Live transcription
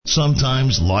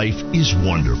Sometimes life is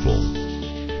wonderful,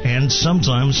 and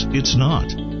sometimes it's not.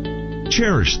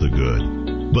 Cherish the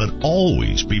good, but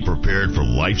always be prepared for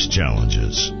life's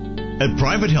challenges. At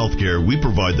Private Healthcare, we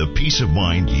provide the peace of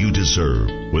mind you deserve.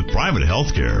 With Private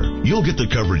Healthcare, you'll get the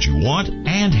coverage you want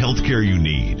and healthcare you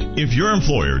need. If your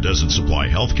employer doesn't supply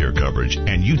healthcare coverage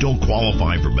and you don't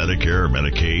qualify for Medicare or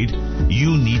Medicaid,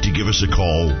 you need to give us a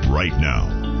call right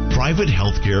now. Private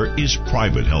Healthcare is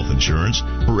private health insurance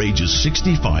for ages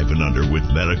 65 and under with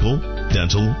medical,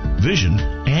 dental, vision,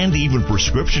 and even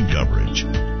prescription coverage.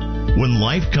 When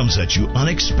life comes at you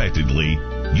unexpectedly,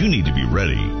 you need to be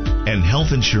ready, and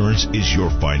health insurance is your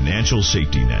financial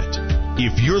safety net.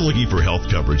 If you're looking for health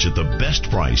coverage at the best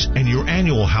price and your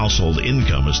annual household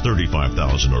income is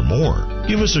 $35,000 or more,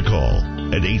 give us a call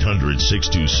at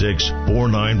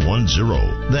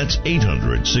 800-626-4910. That's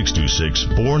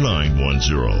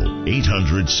 800-626-4910.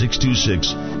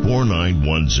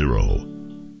 800-626-4910.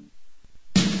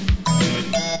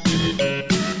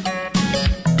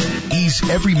 He's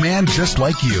every man just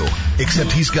like you,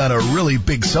 except he's got a really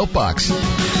big soapbox.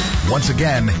 Once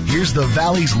again, here's the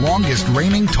Valley's longest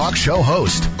reigning talk show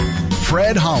host,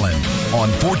 Fred Holland, on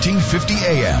 1450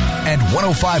 AM and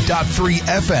 105.3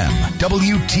 FM,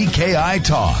 WTKI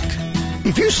Talk.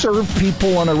 If you serve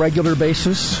people on a regular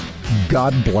basis,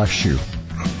 God bless you.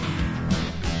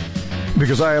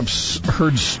 Because I have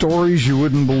heard stories you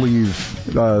wouldn't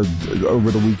believe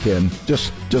over the weekend.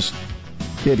 Just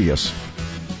hideous.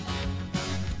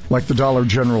 Like the Dollar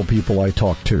General people I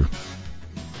talked to,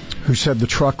 who said the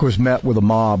truck was met with a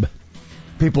mob,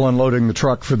 people unloading the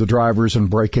truck for the drivers and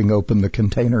breaking open the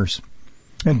containers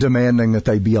and demanding that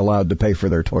they be allowed to pay for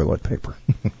their toilet paper.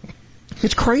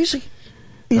 It's crazy.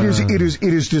 It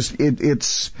is just.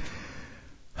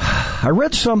 I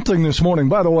read something this morning.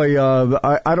 By the way,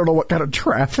 I don't know what kind of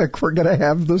traffic we're going to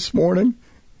have this morning.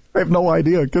 I have no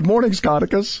idea. Good morning,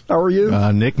 Scotticus. How are you?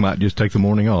 Nick might just take the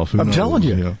morning off. I'm telling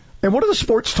you. Yeah. And what are the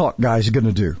sports talk guys going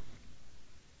to do?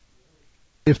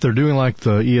 If they're doing like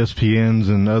the ESPNs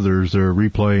and others, they're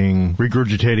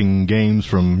regurgitating games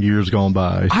from years gone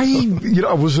by.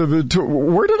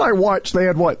 Where did I watch? They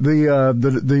had what,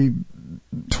 the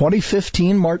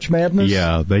 2015 March Madness?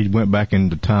 Yeah, they went back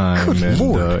into time. Good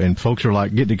Lord. And folks are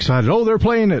like getting excited. Oh, they're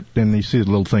playing it. And you see the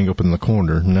little thing up in the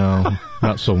corner. No,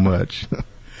 not so much.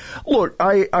 Look,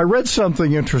 I read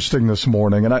something interesting this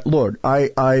morning, and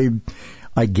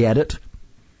I get it.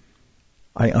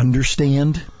 I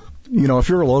understand. You know, if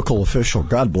you're a local official,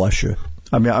 God bless you.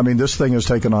 I mean, this thing has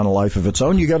taken on a life of its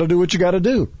own. You got to do what you got to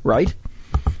do, right?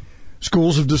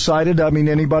 Schools have decided. I mean,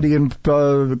 anybody in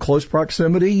close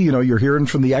proximity, you know, you're hearing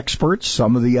from the experts,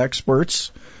 some of the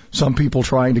experts, some people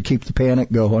trying to keep the panic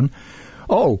going.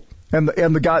 Oh, and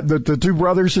the two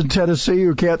brothers in Tennessee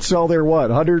who can't sell their what?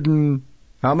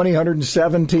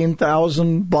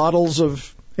 117,000 bottles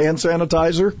of hand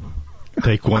sanitizer.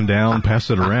 Take one down, pass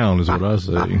it around is what I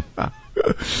say.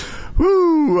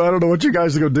 Woo, I don't know what you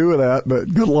guys are going to do with that,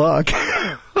 but good luck.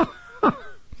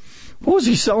 What was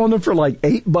he selling them for, like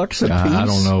 $8 a piece? I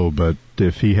don't know, but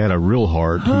if he had a real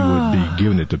heart, he would be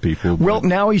giving it to people. Well,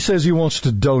 now he says he wants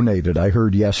to donate it, I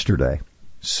heard yesterday.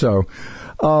 So,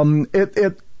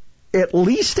 at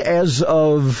least as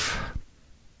of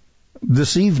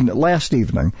last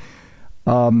evening,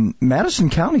 Madison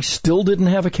County still didn't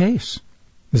have a case.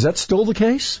 Is that still the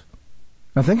case?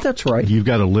 I think that's right. You've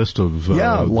got a list of...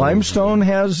 Limestone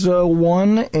has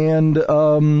one, and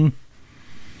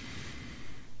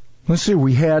let's see,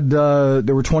 we had,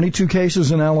 there were 22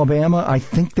 cases in Alabama. I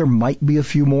think there might be a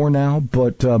few more now,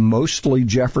 but mostly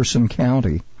Jefferson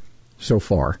County so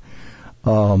far.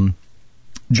 John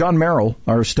Merrill,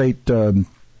 our state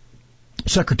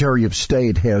Secretary of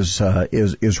State,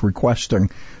 is requesting,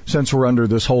 since we're under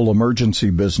this whole emergency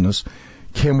business,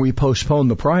 can we postpone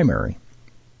the primary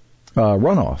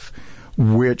runoff,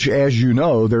 which, as you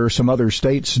know, there are some other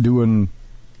states doing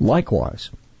likewise,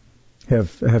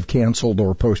 have canceled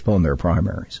or postponed their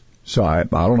primaries. So I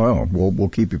don't know. We'll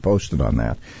keep you posted on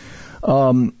that.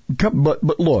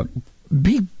 But look,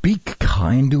 be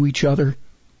kind to each other.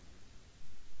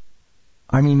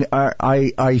 I mean,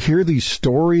 I hear these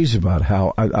stories about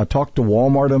how I talked to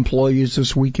Walmart employees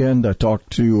this weekend. I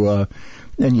talked to,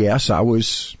 and yes, I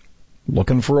was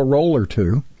looking for a roll or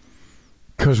two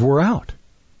because we're out.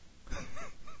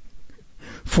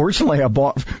 Fortunately,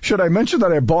 should I mention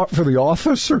that I bought for the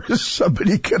office, or is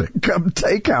somebody going to come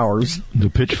take ours? The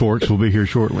pitchforks will be here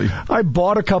shortly. I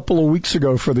bought a couple of weeks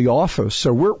ago for the office,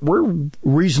 so we're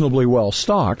reasonably well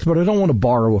stocked, but I don't want to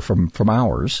borrow from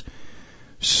ours.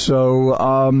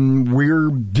 So,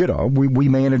 we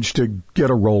managed to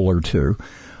get a roll or two.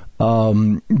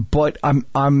 But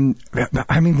I mean,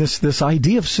 this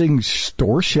idea of seeing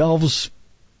store shelves,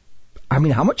 I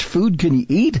mean, how much food can you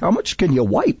eat? How much can you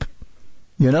wipe?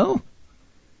 You know?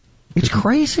 It's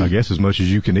crazy. I guess as much as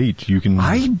you can eat, you can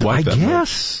wipe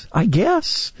that. I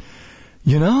guess.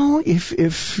 You know,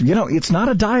 if you know, it's not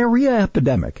a diarrhea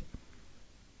epidemic.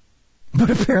 But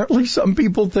apparently some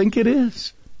people think it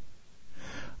is.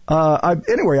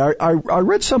 Anyway, I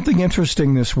read something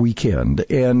interesting this weekend,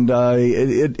 and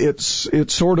it's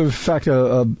sort of, in fact,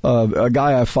 a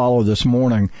guy I follow this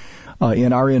morning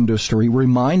in our industry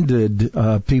reminded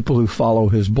people who follow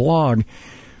his blog,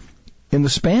 in the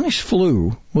Spanish flu,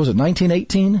 what was it,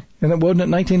 1918? And it wasn't it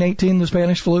 1918, the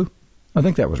Spanish flu? I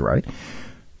think that was right.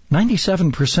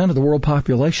 97% of the world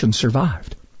population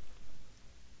survived.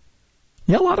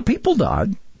 Yeah, a lot of people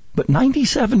died, but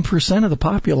 97% of the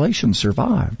population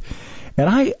survived. And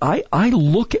I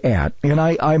look at, and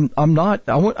I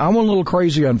went a little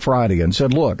crazy on Friday and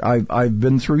said, look, I've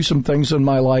been through some things in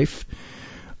my life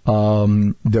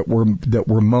that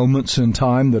were moments in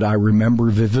time that I remember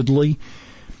vividly,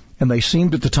 and they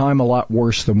seemed at the time a lot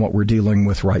worse than what we're dealing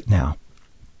with right now.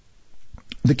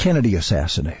 The Kennedy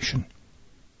assassination.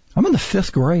 I'm in the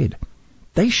 5th grade.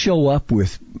 They show up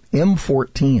with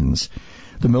M14s,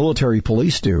 the military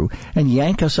police do, and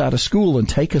yank us out of school and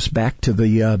take us back to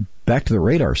the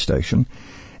radar station.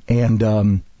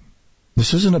 And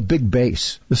this isn't a big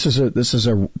base. This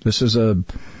is an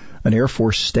Air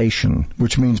Force station,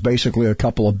 which means basically a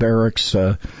couple of barracks,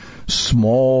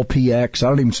 small PX. I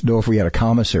don't even know if we had a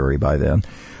commissary by then.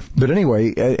 But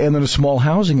anyway, and then a small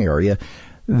housing area.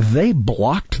 They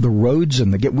blocked the roads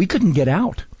and we couldn't get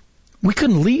out. We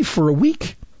couldn't leave for a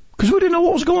week because we didn't know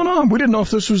what was going on. We didn't know if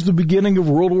this was the beginning of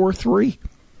World War III.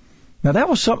 Now, that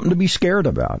was something to be scared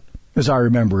about, as I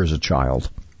remember as a child.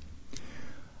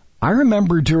 I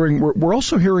remember we're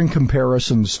also hearing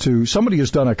comparisons to, somebody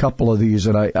has done a couple of these,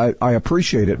 and I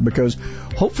appreciate it because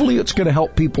hopefully it's going to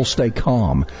help people stay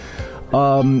calm.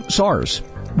 SARS.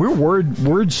 We were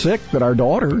word sick that our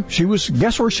daughter,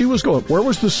 guess where she was going? Where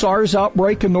was the SARS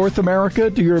outbreak in North America?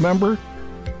 Do you remember?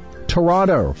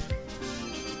 Toronto.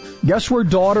 Guess where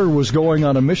daughter was going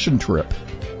on a mission trip?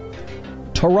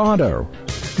 Toronto.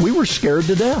 We were scared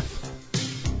to death.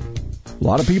 A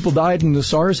lot of people died in the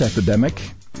SARS epidemic.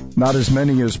 Not as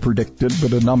many as predicted,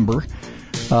 but a number.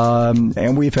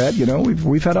 And we've had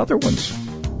other ones.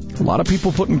 A lot of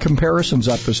people putting comparisons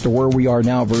up as to where we are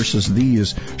now versus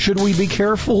these. Should we be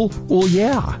careful? Well,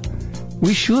 yeah,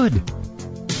 we should.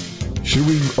 Should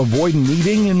we avoid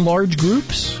meeting in large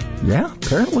groups? Yeah,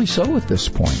 apparently so at this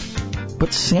point.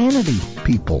 But sanity,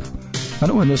 people. I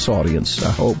know in this audience,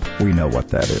 I hope we know what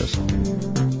that is.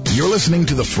 You're listening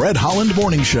to the Fred Holland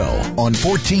Morning Show on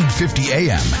 1450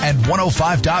 AM and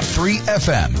 105.3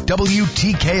 FM,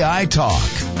 WTKI Talk.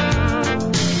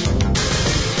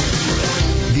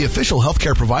 The official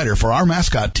healthcare provider for our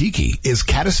mascot Tiki is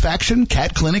Catisfaction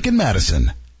Cat Clinic in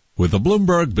Madison. With the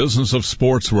Bloomberg Business of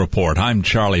Sports report, I'm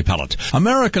Charlie Pellett.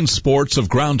 American sports have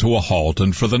ground to a halt,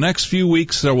 and for the next few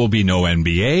weeks there will be no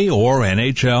NBA or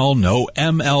NHL, no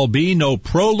MLB, no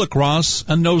pro lacrosse,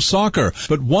 and no soccer.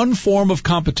 But one form of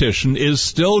competition is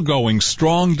still going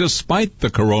strong despite the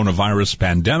coronavirus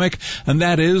pandemic, and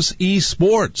that is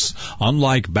esports.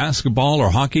 Unlike basketball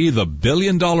or hockey, the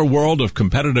billion-dollar world of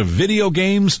competitive video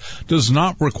games does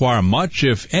not require much,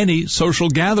 if any, social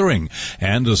gathering.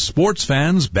 And as sports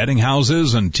fans, betting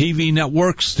houses and TV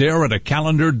networks stare at a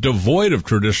calendar devoid of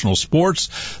traditional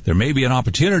sports, there may be an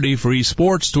opportunity for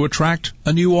esports to attract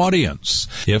a new audience.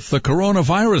 If the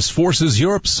coronavirus forces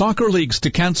Europe's soccer leagues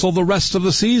to cancel the rest of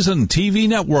the season, TV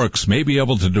networks may be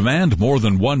able to demand more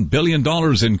than $1 billion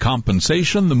in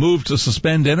compensation. The move to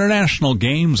suspend international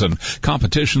games and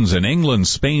competitions in England,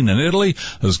 Spain, and Italy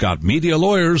has got media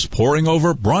lawyers poring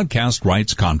over broadcast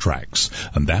rights contracts.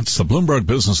 And that's the Bloomberg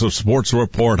Business of Sports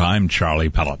report. I'm Charlie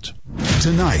Pellett.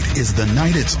 Tonight is the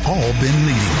night it's all been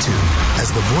leading to as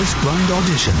the Voice Blind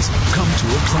auditions come to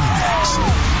a climax.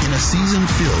 In a season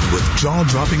filled with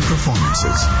jaw-dropping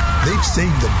performances, they've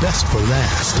saved the best for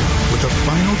last with a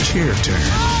final chair turn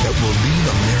that will leave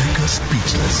America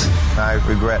speechless. I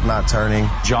regret not turning.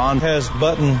 John has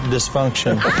button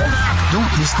dysfunction.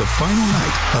 Don't miss the final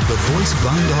night of the Voice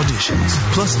Blind auditions.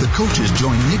 Plus, the coaches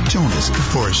join Nick Jonas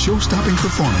for a show-stopping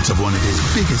performance of one of his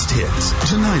biggest hits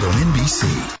tonight on NBC.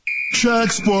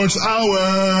 Shaq Sports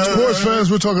Hour. Sports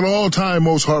fans, we're talking all-time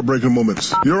most heartbreaking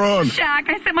moments. You're on. Shaq,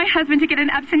 I sent my husband to get an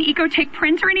Epson EcoTake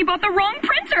printer, and he bought the wrong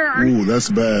printer. Ooh, that's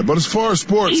bad. But as far as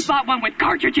sports... He bought one with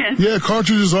cartridges. Yeah,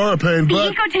 cartridges are a pain, but...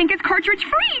 The EcoTank is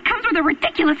cartridge-free. It comes with a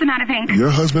ridiculous amount of ink. Your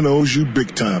husband owes you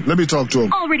big time. Let me talk to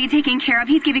him. Already taken care of.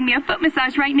 He's giving me a foot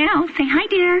massage right now. Say hi,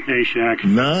 dear. Hey, Shaq.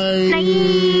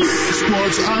 Nice.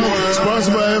 Sports Hour.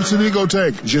 Sponsored by Epson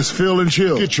EcoTank. Just feel and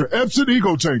chill. Get your Epson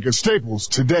EcoTank at Staples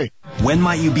today. When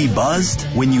might you be buzzed?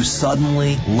 When you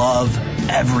suddenly love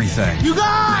everything. You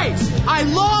guys! I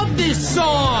love this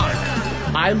song!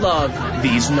 I love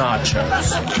these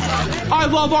nachos. I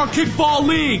love our kickball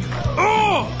league.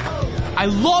 Oh! I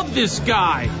love this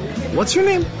guy. What's your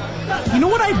name? You know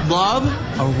what I'd love?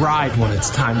 A ride when it's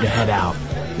time to head out.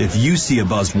 If you see a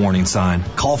buzzed warning sign,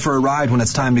 call for a ride when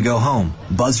it's time to go home.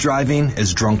 Buzz driving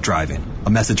is drunk driving. A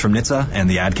message from NHTSA and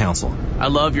the Ad Council. I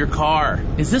love your car.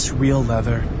 Is this real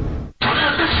leather?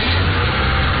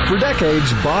 For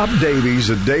decades, Bob Davies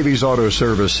at Davies Auto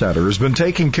Service Center has been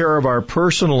taking care of our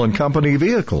personal and company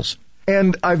vehicles.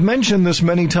 And I've mentioned this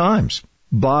many times.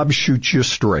 Bob shoots you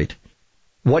straight.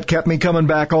 What kept me coming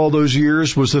back all those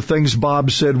years was the things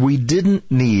Bob said we didn't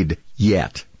need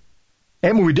yet.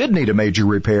 And when we did need a major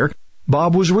repair,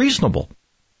 Bob was reasonable.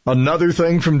 Another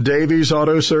thing from Davies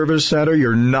Auto Service Center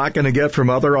you're not going to get from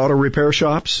other auto repair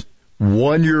shops?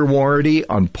 1-year warranty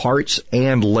on parts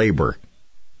and labor.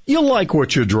 You like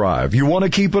what you drive. You want to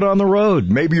keep it on the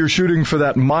road. Maybe you're shooting for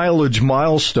that mileage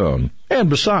milestone. And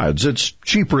besides, it's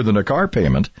cheaper than a car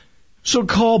payment. So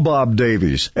call Bob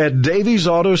Davies at Davies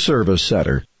Auto Service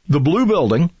Center, the Blue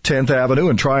Building, 10th Avenue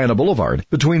and Triana Boulevard,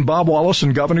 between Bob Wallace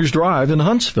and Governor's Drive in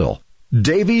Huntsville.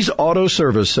 Davies Auto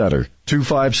Service Center,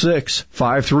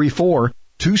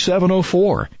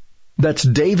 256-534-2704. That's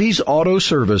Davies Auto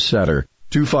Service Center,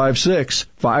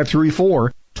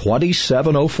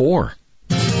 256-534-2704.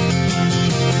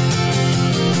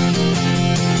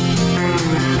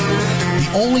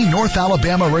 The only North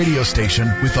Alabama radio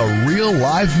station with a real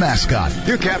live mascot.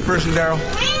 You a cat person, Daryl?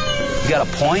 You got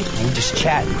a point? We're just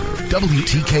chatting.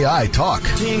 WTKI Talk.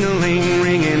 Ting-a-ling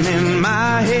ringing in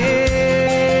my head.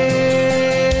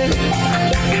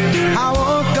 I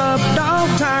woke up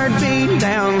dog-tired, beat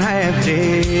down, half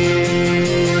dead.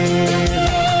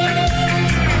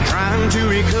 Trying to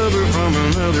recover from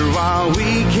another wild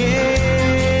weekend.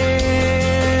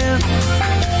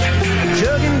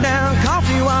 Chugging down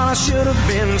coffee while I should have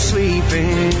been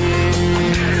sleeping.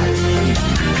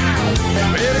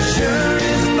 But it sure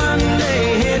is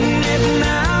Monday, heading it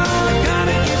now.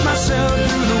 Gotta get myself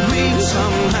through the week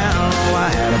somehow. I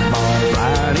had a ball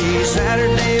Friday,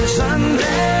 Saturday, and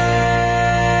Sunday.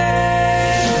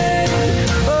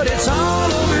 But it's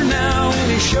all over now,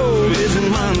 and it sure isn't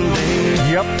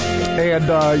Monday. Yep. And,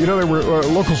 there were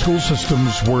local school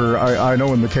systems where I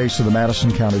know in the case of the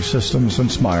Madison County system,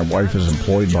 since my wife is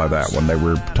employed by that one, they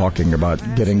were talking about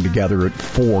getting together at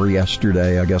 4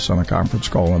 yesterday, I guess, on a conference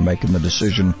call and making the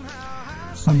decision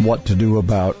on what to do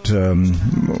about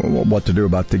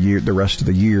the rest of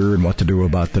the year and what to do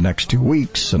about the next 2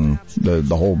 weeks and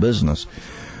the whole business.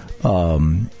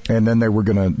 And then they were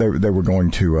going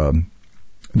to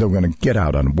get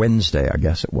out on Wednesday, I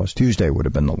guess it was. Tuesday would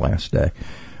have been the last day.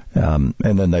 And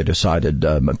then they decided,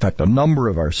 in fact, a number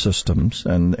of our systems,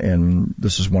 and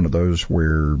this is one of those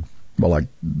where, well, like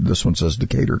this one says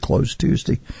Decatur closed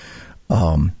Tuesday.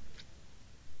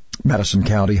 Madison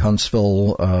County,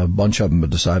 Huntsville, a bunch of them have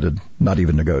decided not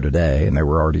even to go today, and they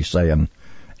were already saying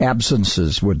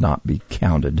absences would not be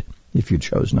counted if you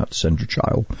chose not to send your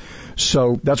child.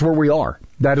 So that's where we are.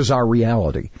 That is our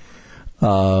reality.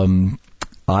 I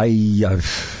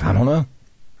don't know.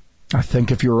 I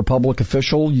think if you're a public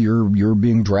official, you're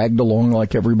being dragged along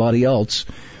like everybody else.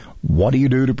 What do you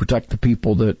do to protect the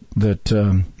people that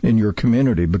in your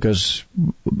community? Because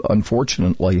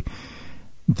unfortunately,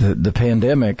 the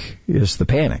pandemic is the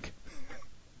panic,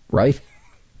 right?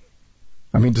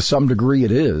 I mean, to some degree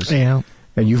it is. Yeah.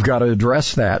 And you've got to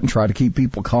address that and try to keep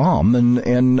people calm.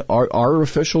 And our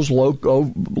officials,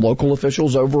 local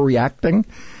officials overreacting,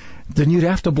 then you'd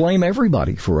have to blame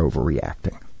everybody for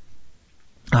overreacting.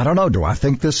 I don't know. Do I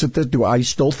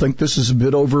still think this is a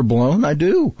bit overblown? I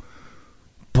do.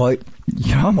 But,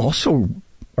 I'm also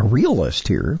a realist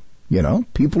here.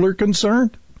 People are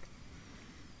concerned.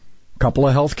 A couple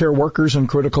of healthcare workers in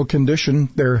critical condition.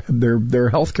 They're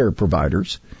healthcare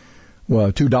providers.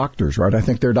 Well, 2 doctors, right? I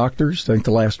think they're doctors. I think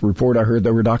the last report I heard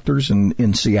they were doctors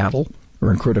in Seattle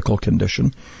or in critical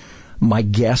condition. My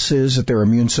guess is that their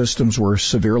immune systems were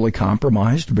severely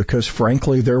compromised because,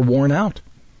 frankly, they're worn out.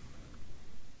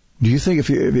 Do you think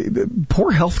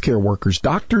poor healthcare workers,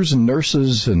 doctors and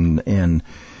nurses and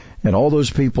and all those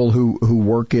people who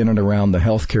work in and around the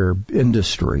healthcare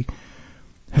industry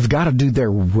have got to do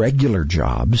their regular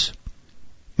jobs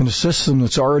in a system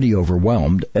that's already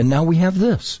overwhelmed, and now we have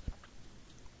this.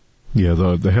 Yeah,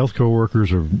 the healthcare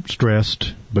workers are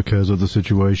stressed because of the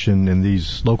situation, and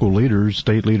these local leaders,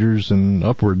 state leaders, and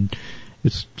upward,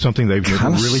 it's something they've never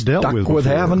really dealt with before. Stuck with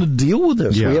having to deal with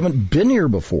this. Yeah. We haven't been here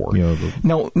before.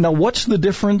 Now, what's the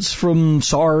difference from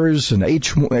SARS and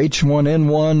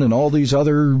H1N1 and all these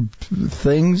other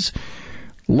things?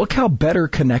 Look how better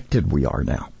connected we are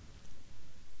now.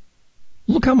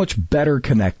 Look how much better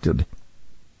connected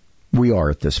we are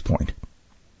at this point.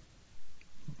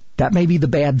 That may be the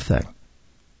bad thing.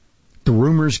 The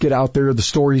rumors get out there, the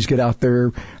stories get out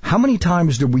there. How many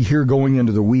times did we hear going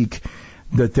into the week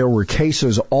that there were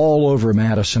cases all over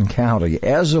Madison County?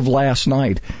 As of last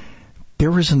night,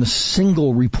 there isn't a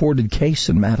single reported case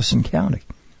in Madison County.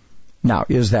 Now,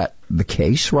 is that the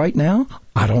case right now?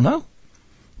 I don't know.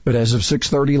 But as of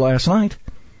 6:30 last night,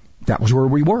 that was where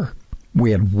we were.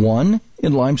 We had one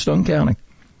in Limestone County.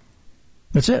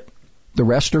 That's it. The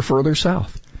rest are further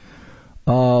south.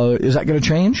 Is that going to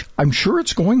change? I'm sure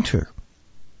it's going to.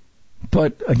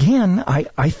 But again,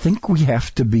 I think we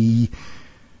have to be,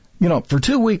 for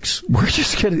 2 weeks, we're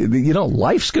just going to,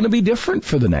 life's going to be different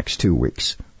for the next 2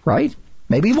 weeks, right?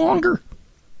 Maybe longer.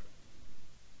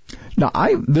 Now,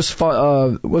 was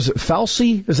it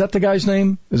Fauci? Is that the guy's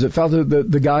name? Is it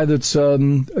the guy that's,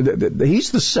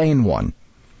 he's the sane one.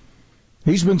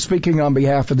 He's been speaking on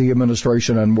behalf of the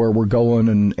administration on where we're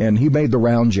going, and he made the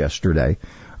rounds yesterday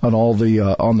on all the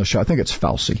on the show. I think it's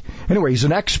Fauci. Anyway, he's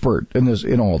an expert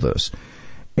in all this,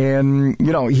 and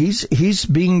he's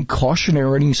being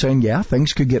cautionary, and he's saying, yeah,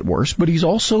 things could get worse, but he's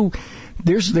also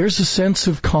there's a sense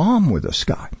of calm with this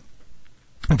guy.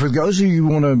 And for those of you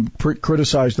who want to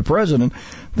criticize the president,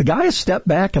 the guy has stepped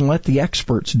back and let the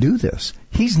experts do this.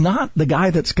 He's not the guy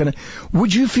that's going to...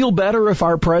 Would you feel better if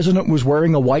our president was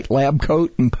wearing a white lab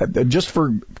coat and just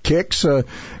for kicks,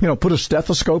 put a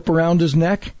stethoscope around his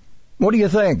neck? What do you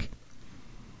think?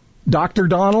 Dr.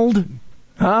 Donald?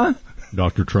 Huh?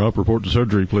 Dr. Trump, report to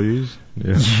surgery, please.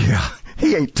 Yeah.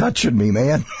 He ain't touching me,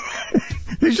 man.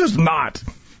 He's just not.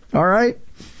 All right?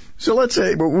 So let's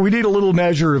say we need a little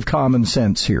measure of common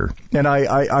sense here. And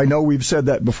I know we've said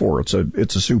that before. It's a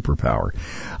superpower.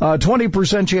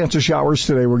 20% chance of showers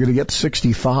today. We're going to get to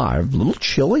 65. A little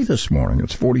chilly this morning.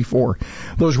 It's 44.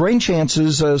 Those rain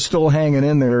chances still hanging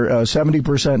in there.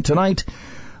 70% tonight.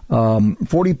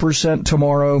 40%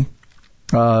 tomorrow.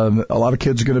 A lot of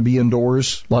kids are going to be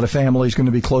indoors. A lot of families going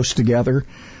to be close together.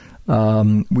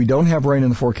 We don't have rain in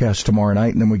the forecast tomorrow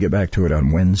night, and then we get back to it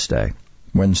on Wednesday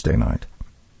night.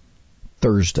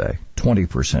 Thursday,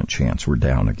 20% chance we're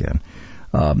down again.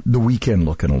 The weekend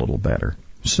looking a little better.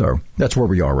 So that's where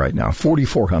we are right now.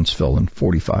 44 Huntsville and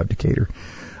 45 Decatur.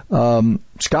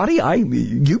 Scotty,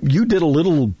 you did a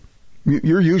little.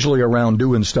 You're usually around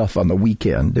doing stuff on the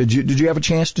weekend. Did you have a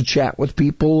chance to chat with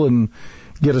people and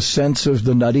get a sense of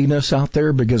the nuttiness out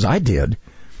there? Because I did,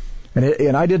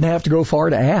 and I didn't have to go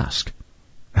far to ask.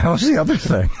 How's the other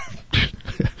thing?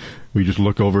 We just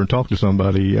look over and talk to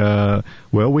somebody.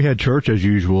 Well, we had church as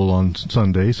usual on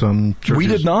Sunday. Some churches, we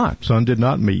did not. Some did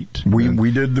not meet.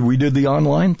 We did the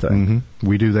online thing. Mm-hmm.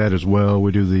 We do that as well.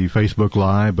 We do the Facebook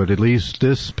Live, but at least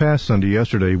this past Sunday,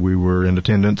 yesterday, we were in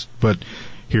attendance. But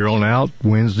here on out,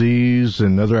 Wednesdays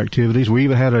and other activities, we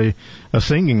even had a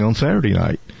singing on Saturday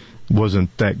night.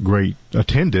 Wasn't that great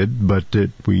attended, but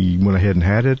we went ahead and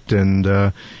had it. And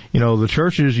the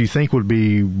churches you think would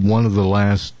be one of the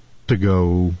last to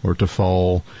go or to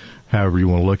fall, however you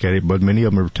want to look at it, but many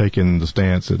of them are taking the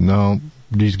stance that no,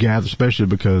 these gather, especially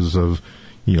because of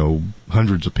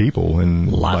hundreds of people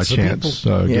and lots by chance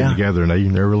getting together,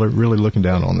 and they're really looking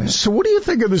down on that. So what do you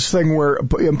think of this thing where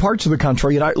in parts of the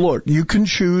country, look, you can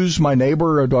choose. My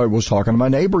neighbor, I was talking to my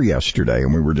neighbor yesterday,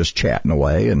 and we were just chatting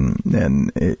away, and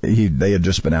they had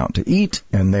just been out to eat,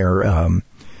 and their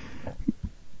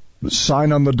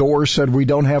sign on the door said, "We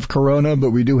don't have Corona, but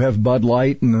we do have Bud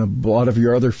Light and a lot of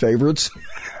your other favorites."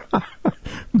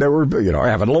 They were,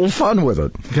 having a little fun with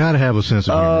it. Got to have a sense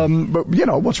of humor.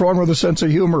 But, what's wrong with a sense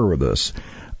of humor with this?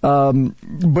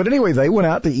 But anyway, they went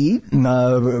out to eat, and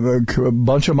a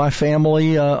bunch of my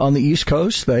family on the East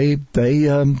Coast, I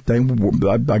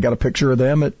got a picture of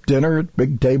them at dinner at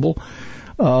big table.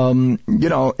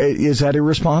 Is that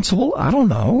irresponsible? I don't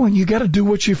know. You got to do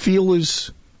what you feel is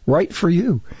right for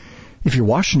you. If you're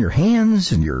washing your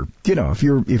hands and if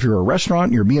you're a restaurant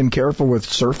and you're being careful with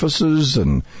surfaces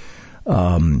and,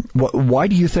 why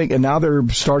do you think, and now they're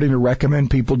starting to recommend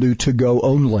people do to-go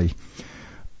only.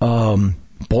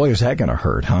 Boy, is that going to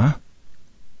hurt, huh?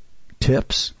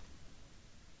 Tips.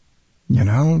 You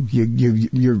know,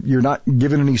 you're not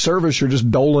giving any service, you're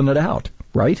just doling it out,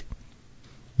 right?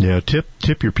 Yeah,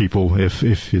 tip your people if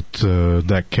it's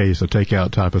that case, a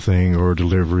takeout type of thing or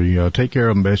delivery. Take care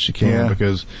of them best you can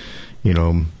because, you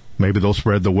know, maybe they'll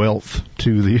spread the wealth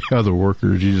to the other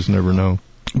workers. You just never know.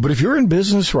 But if you're in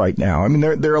business right now, I mean,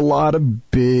 there are a lot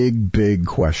of big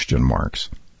question marks.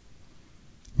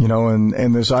 You know,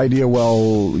 and this idea,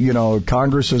 well, you know,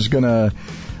 Congress is going to,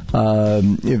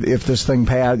 if this thing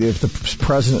if the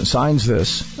president signs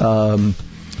this,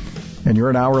 and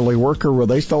you're an hourly worker, well,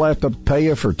 they still have to pay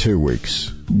you for 2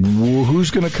 weeks. Well,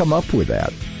 who's going to come up with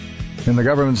that? And the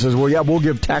government says, well, yeah, we'll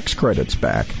give tax credits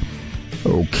back.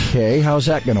 Okay, how's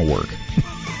that going to work?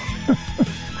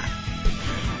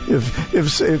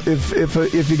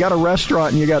 If you got a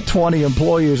restaurant and you got 20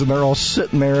 employees and they're all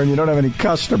sitting there and you don't have any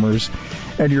customers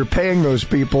and you're paying those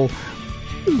people,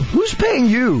 who's paying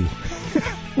you?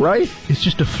 Right? It's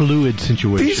just a fluid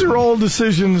situation. These are all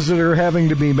decisions that are having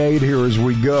to be made here as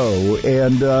we go,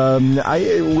 and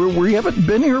we haven't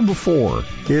been here before.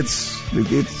 We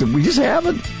just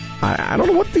haven't. I don't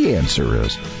know what the answer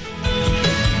is.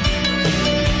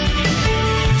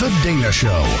 The Dana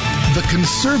Show, the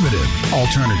conservative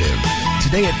alternative.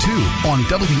 Today at 2 on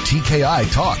WTKI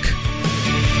Talk.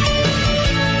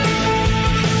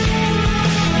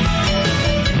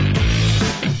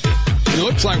 It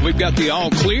looks like we've got the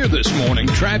all clear this morning.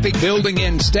 Traffic building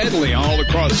in steadily all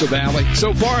across the valley.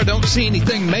 So far, I don't see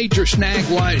anything major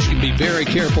snag-wise. You can be very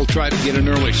careful. Try to get an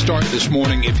early start this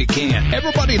morning if you can.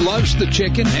 Everybody loves the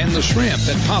chicken and the shrimp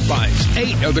at Popeyes.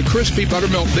 8 of the crispy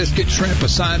buttermilk biscuit shrimp, a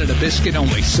side and a biscuit,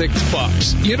 only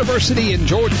 $6. University in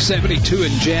Jordan, 72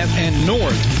 in Jet and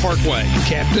North Parkway.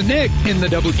 Captain Nick in the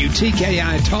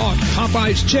WTKI Talk.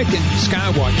 Popeyes Chicken,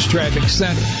 Skywatch Traffic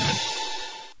Center.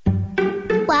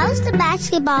 Why was the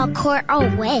basketball court all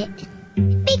wet?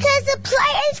 Because the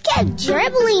players kept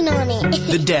dribbling on it.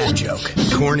 The dad joke.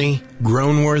 Corny,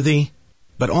 groan-worthy,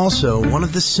 but also one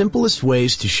of the simplest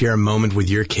ways to share a moment with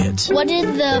your kids. What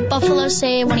did the buffalo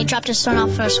say when he dropped his son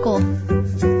off for school?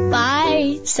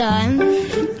 Bye,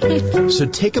 son. So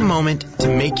take a moment to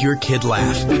make your kid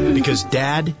laugh, because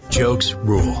dad jokes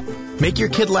rule. Make your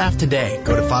kid laugh today.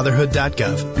 Go to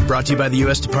fatherhood.gov. Brought to you by the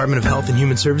U.S. Department of Health and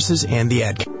Human Services and the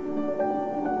Ad.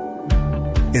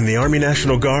 In the Army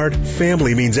National Guard,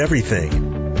 family means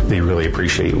everything. They really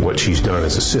appreciate what she's done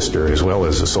as a sister as well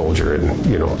as a soldier and,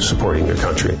 you know, supporting their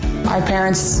country. Our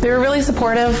parents, they were really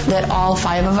supportive that all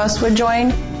 5 of us would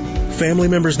join. Family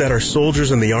members that are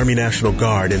soldiers in the Army National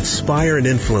Guard inspire and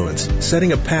influence,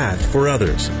 setting a path for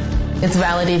others. It's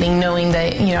validating knowing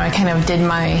that, you know, I kind of did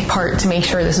my part to make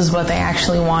sure this is what they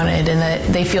actually wanted and that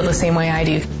they feel the same way I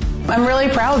do. I'm really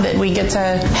proud that we get to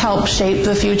help shape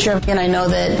the future, and I know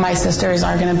that my sisters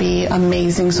are going to be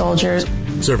amazing soldiers.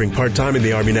 Serving part-time in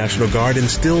the Army National Guard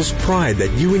instills pride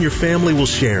that you and your family will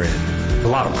share in. A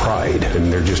lot of pride,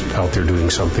 and they're just out there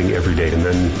doing something every day and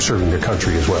then serving their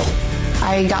country as well.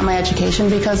 I got my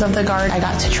education because of the Guard. I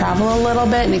got to travel a little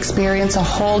bit and experience a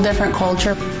whole different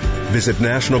culture. Visit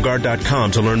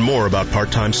NationalGuard.com to learn more about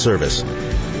part-time service.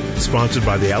 Sponsored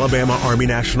by the Alabama Army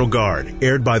National Guard.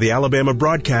 Aired by the Alabama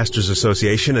Broadcasters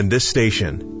Association and this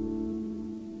station.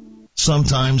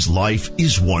 Sometimes life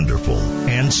is wonderful,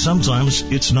 and sometimes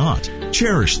it's not.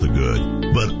 Cherish the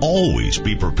good, but always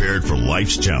be prepared for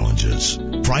life's challenges.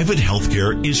 Private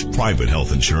healthcare is private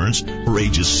health insurance for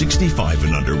ages 65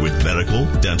 and under with medical,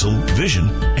 dental,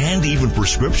 vision, and even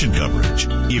prescription coverage.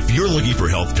 If you're looking for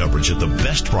health coverage at the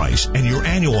best price and your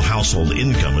annual household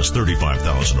income is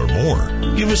 $35,000 or more,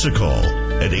 give us a call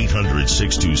at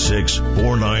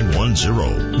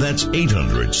 800-626-4910. That's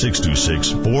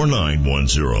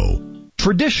 800-626-4910.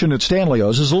 Tradition at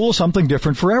Stanley's is a little something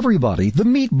different for everybody. The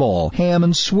meatball, ham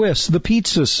and Swiss, the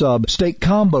pizza sub, steak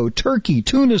combo, turkey,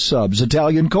 tuna subs,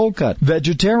 Italian cold cut,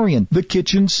 vegetarian, the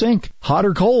kitchen sink. Hot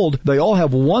or cold, they all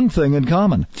have one thing in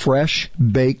common: fresh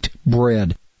baked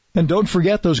bread. And don't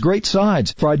forget those great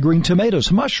sides: fried green tomatoes,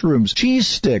 mushrooms, cheese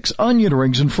sticks, onion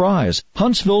rings, and fries.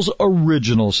 Huntsville's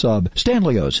original sub.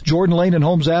 Stanley's, Jordan Lane and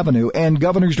Holmes Avenue, and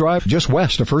Governor's Drive, just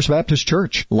west of First Baptist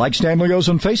Church. Like Stanley's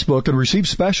on Facebook and receive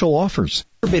special offers.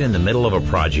 Ever been in the middle of a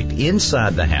project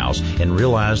inside the house and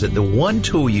realized that the one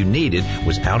tool you needed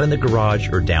was out in the garage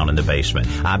or down in the basement?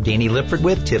 I'm Danny Lipford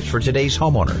with tips for today's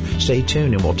homeowner. Stay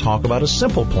tuned and we'll talk about a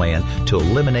simple plan to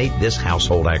eliminate this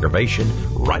household aggravation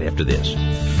right after this.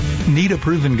 Need a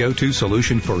proven go-to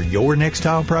solution for your next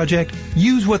tile project?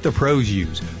 Use what the pros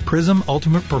use. Prism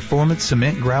Ultimate Performance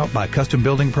Cement Grout by Custom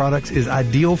Building Products is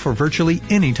ideal for virtually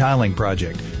any tiling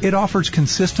project. It offers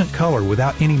consistent color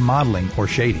without any modeling or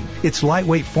shading. Its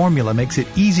lightweight formula makes it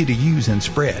easy to use and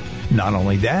spread. Not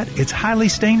only that, it's highly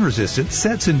stain resistant,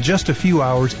 sets in just a few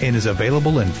hours, and is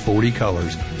available in 40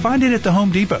 colors. Find it at the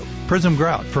Home Depot. Prism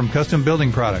Grout from Custom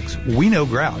Building Products. We know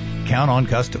grout. Count on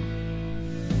Custom.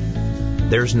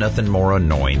 There's nothing more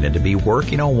annoying than to be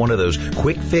working on one of those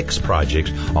quick fix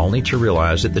projects only to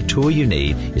realize that the tool you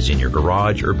need is in your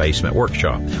garage or basement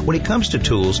workshop. When it comes to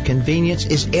tools, convenience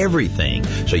is everything,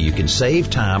 so you can save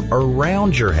time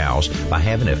around your house by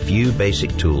having a few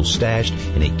basic tools stashed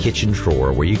in a kitchen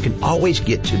drawer where you can always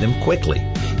get to them quickly.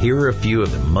 Here are a few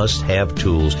of the must-have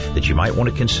tools that you might want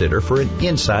to consider for an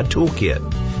inside toolkit.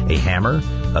 A hammer,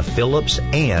 a Phillips,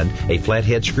 and a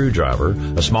flathead screwdriver,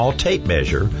 a small tape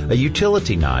measure, a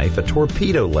utility knife, a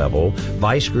torpedo level,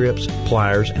 vice grips,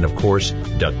 pliers, and of course,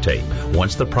 duct tape.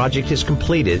 Once the project is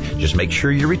completed, just make sure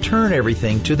you return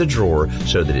everything to the drawer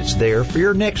so that it's there for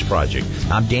your next project.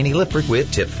 I'm Danny Lipford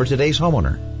with Tips for Today's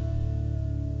Homeowner.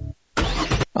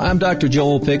 I'm Dr.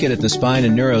 Joel Pickett at the Spine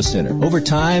and Neuro Center. Over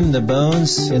time, the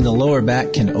bones in the lower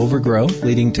back can overgrow,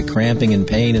 leading to cramping and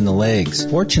pain in the legs.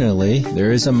 Fortunately,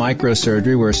 there is a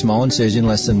microsurgery where a small incision,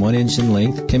 less than 1 inch in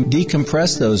length, can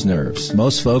decompress those nerves.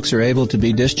 Most folks are able to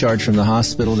be discharged from the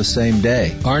hospital the same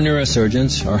day. Our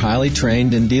neurosurgeons are highly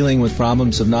trained in dealing with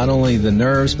problems of not only the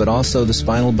nerves, but also the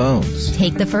spinal bones.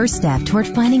 Take the first step toward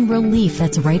finding relief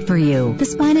that's right for you. The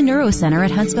Spine and Neuro Center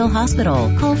at Huntsville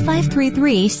Hospital. Call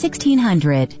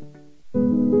 533-1600.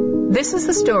 This is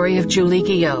the story of Julie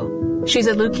Guillot. She's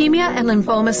a Leukemia and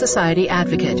Lymphoma Society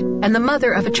advocate and the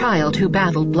mother of a child who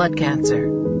battled blood cancer.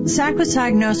 Zach was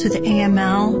diagnosed with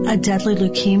AML, a deadly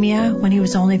leukemia, when he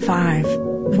was only 5.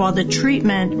 While the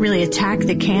treatment really attacked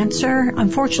the cancer,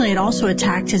 unfortunately it also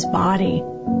attacked his body.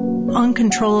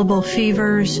 Uncontrollable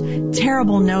fevers,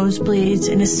 terrible nosebleeds,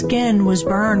 and his skin was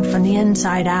burned from the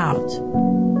inside out.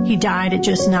 He died at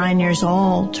just 9 years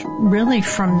old, really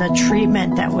from the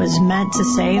treatment that was meant to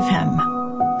save him.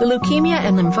 The Leukemia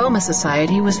and Lymphoma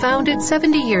Society was founded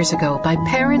 70 years ago by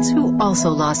parents who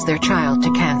also lost their child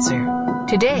to cancer.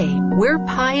 Today, we're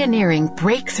pioneering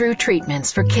breakthrough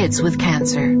treatments for kids with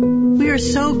cancer. We are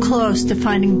so close to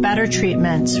finding better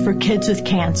treatments for kids with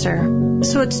cancer.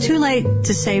 So it's too late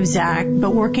to save Zach,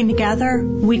 but working together,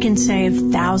 we can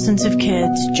save thousands of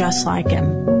kids just like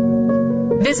him.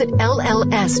 Visit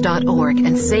LLS.org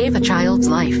and save a child's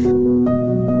life. A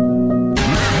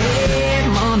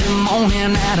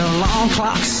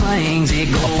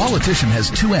politician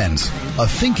has two ends, a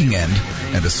thinking end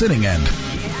and a sitting end.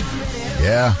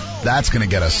 Yeah, that's going to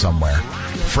get us somewhere.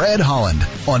 Fred Holland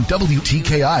on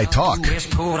WTKI Talk.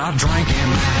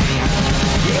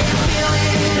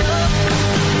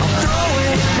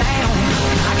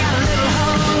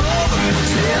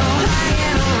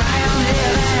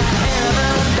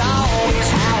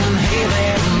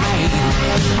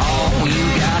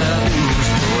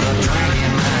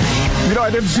 You know, I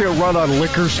didn't see a run on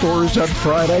liquor stores on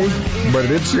Friday, but I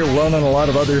did see a run on a lot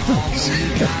of other things.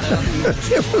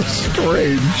 It was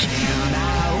strange.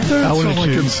 That's all I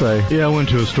can say. Yeah, I went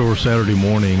to a store Saturday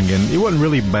morning, and it wasn't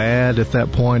really bad at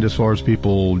that point as far as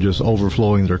people just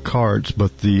overflowing their carts,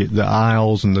 but the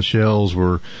aisles and the shelves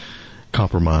were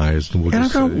compromised. And I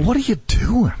go, what are you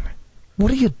doing?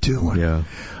 What are you doing? Yeah.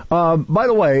 By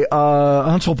the way,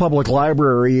 Huntsville Public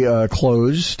Library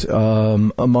closed,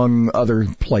 among other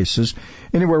places.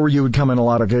 Anywhere where you would come in, a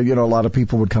lot of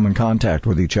people would come in contact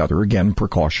with each other. Again,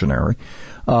 precautionary.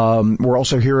 We're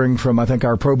also hearing from, I think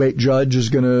our probate judge is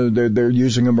they're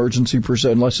using emergency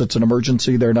unless it's an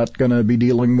emergency, they're not gonna be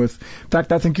dealing with. In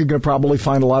fact, I think you're gonna probably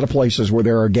find a lot of places where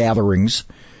there are gatherings.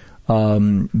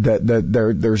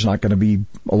 There's not going to be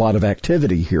a lot of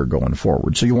activity here going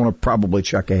forward. So you want to probably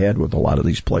check ahead with a lot of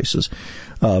these places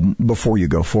before you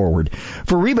go forward.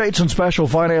 For rebates and special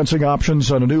financing options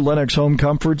on a new Lennox home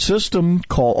comfort system,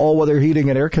 call All Weather Heating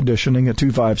and Air Conditioning at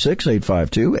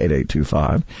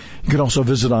 256-852-8825. You can also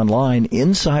visit online,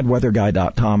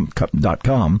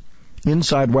 InsideWeatherGuy.com.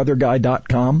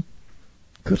 InsideWeatherGuy.com.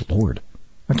 Good Lord,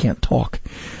 I can't talk.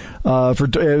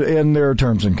 And there are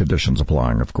terms and conditions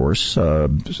applying, of course.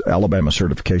 Alabama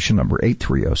certification number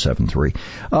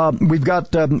 83073. We've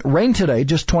got rain today,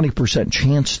 just 20%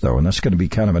 chance though, and that's going to be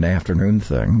kind of an afternoon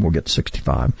thing. We'll get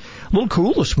 65. A little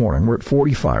cool this morning. We're at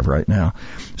 45 right now.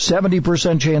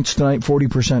 70% chance tonight,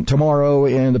 40% tomorrow,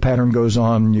 and the pattern goes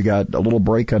on. You got a little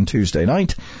break on Tuesday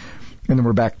night. And then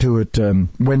we're back to it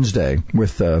Wednesday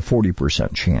with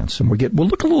 40% chance. And we'll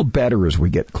look a little better as we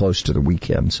get close to the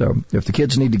weekend. So if the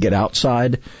kids need to get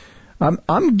outside,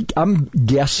 I'm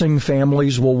guessing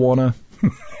families will want to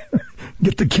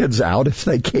get the kids out if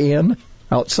they can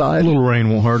outside. A little rain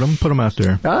won't hurt them. Put them out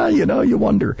there. You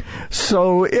wonder.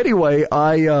 So anyway,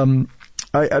 the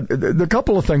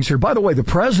couple of things here. By the way, the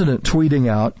president tweeting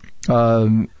out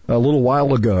a little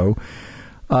while ago.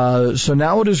 So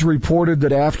now it is reported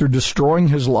that after destroying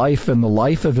his life and the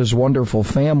life of his wonderful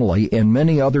family and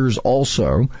many others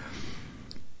also,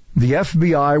 the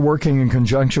FBI, working in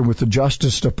conjunction with the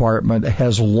Justice Department,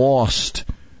 has lost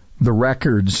the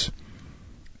records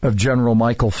of General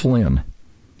Michael Flynn.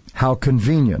 How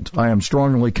convenient. I am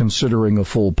strongly considering a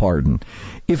full pardon.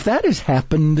 If that has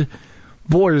happened,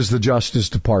 boy, has the Justice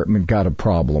Department got a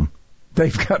problem.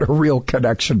 They've got a real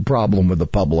connection problem with the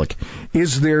public.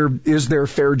 Is there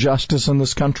fair justice in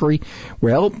this country?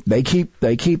 Well, they're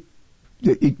taking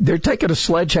a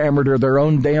sledgehammer to their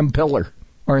own damn pillar,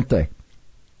 aren't they?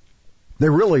 They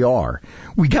really are.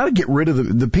 We got to get rid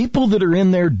of the people that are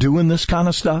in there doing this kind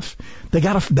of stuff. They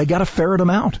got to ferret them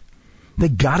out. They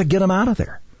got to get them out of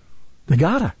there. They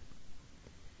gotta,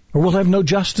 or we'll have no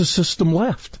justice system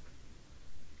left.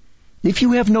 If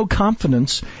you have no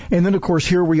confidence, and then, of course,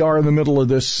 here we are in the middle of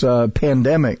this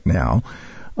pandemic now.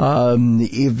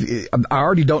 I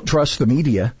already don't trust the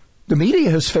media. The media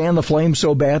has fanned the flame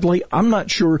so badly, I'm not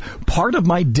sure. Part of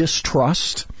my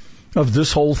distrust of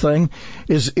this whole thing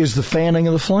is the fanning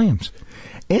of the flames.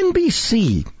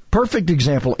 NBC, perfect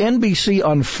example. NBC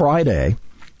on Friday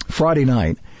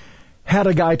night, had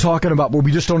a guy talking about, well,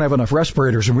 we just don't have enough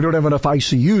respirators, and we don't have enough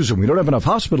ICUs, and we don't have enough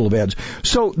hospital beds.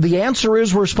 So the answer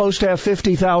is we're supposed to have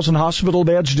 50,000 hospital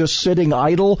beds just sitting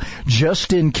idle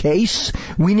just in case.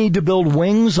 We need to build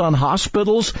wings on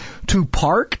hospitals to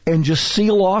park and just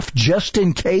seal off just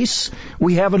in case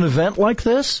we have an event like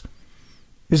this.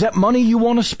 Is that money you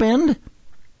want to spend?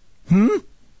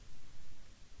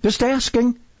 Just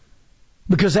asking.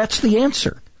 Because that's the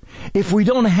answer. If we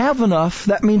don't have enough,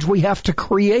 that means we have to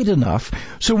create enough.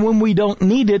 So when we don't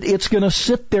need it, it's going to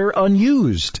sit there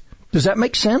unused. Does that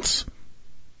make sense?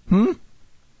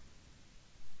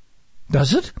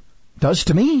 Does it? Does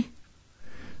to me.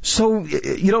 So,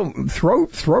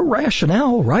 throw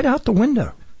rationale right out the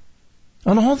window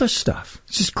on all this stuff.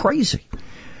 It's just crazy.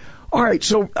 All right,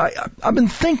 so I've been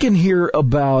thinking here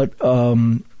about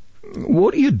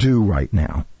what do you do right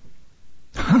now?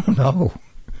 I don't know.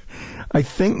 I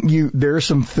think there are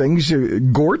some things.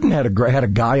 Gordon had a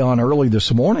guy on early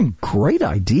this morning. Great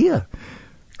idea.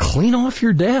 Clean off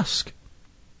your desk.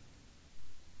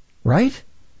 Right?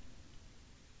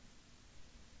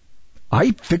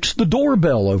 I fixed the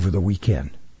doorbell over the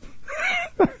weekend.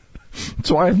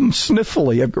 So I'm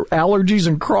sniffly. I've got allergies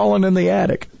and crawling in the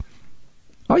attic.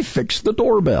 I fixed the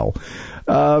doorbell.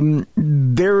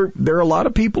 There are a lot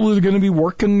of people who are going to be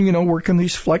working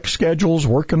these flex schedules,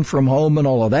 working from home and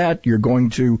all of that. You're going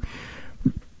to,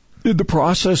 in the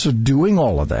process of doing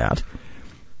all of that,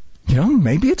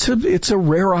 maybe it's a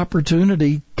rare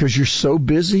opportunity because you're so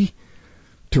busy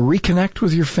to reconnect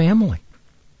with your family.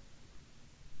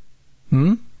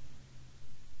 I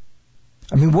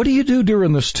mean, what do you do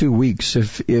during this 2 weeks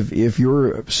if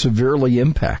you're severely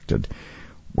impacted?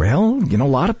 Well, a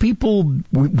lot of people,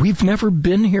 we've never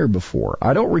been here before.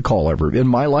 I don't recall ever. In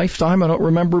my lifetime, I don't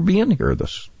remember being here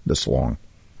this long.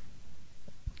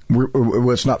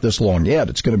 Well, it's not this long yet.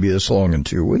 It's going to be this long in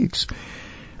 2 weeks.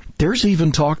 There's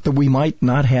even talk that we might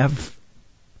not have,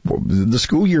 the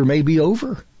school year may be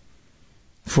over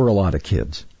for a lot of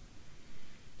kids.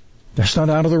 That's not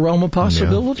out of the realm of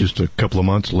possibility. Yeah, just a couple of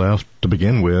months left to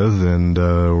begin with, and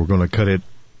we're going to cut it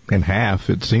in half,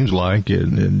 it seems like,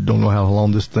 and don't know how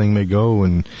long this thing may go.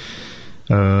 And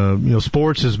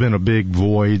sports has been a big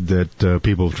void that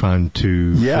people are trying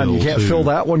to fill. And you can't fill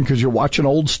that one because you're watching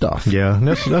old stuff. Yeah, and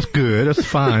that's good. That's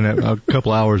fine. A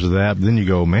couple hours of that, but then you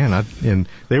go, man. And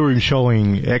they were even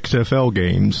showing XFL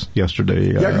games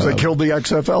yesterday. Yeah, because they killed the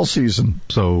XFL season.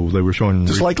 So they were showing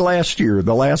just like last year,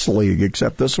 the last league,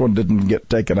 except this one didn't get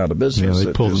taken out of business. Yeah,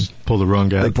 they pulled the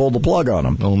rung out. They pulled the plug on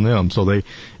them. On them. So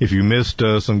if you missed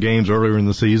some games earlier in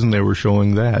the season, they were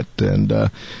showing that.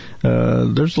 And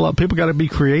there's a lot. People got to be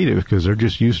creative because they're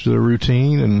just used to the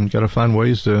routine and got to find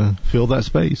ways to fill that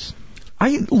space.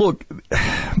 Look,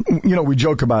 we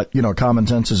joke about, common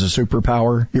sense is a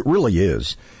superpower. It really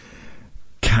is.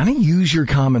 Kind of use your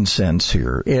common sense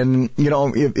here. And,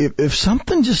 if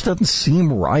something just doesn't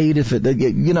seem right, if it,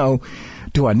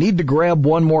 Do I need to grab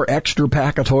one more extra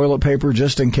pack of toilet paper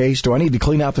just in case? Do I need to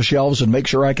clean out the shelves and make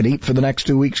sure I can eat for the next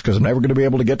 2 weeks because I'm never going to be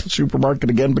able to get to the supermarket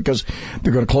again because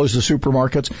they're going to close the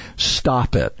supermarkets?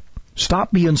 Stop it.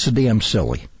 Stop being so damn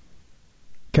silly.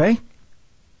 Okay?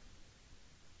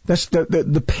 That's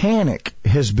the panic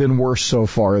has been worse so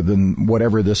far than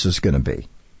whatever this is going to be.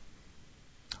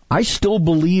 I still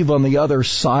believe on the other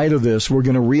side of this, we're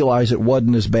going to realize it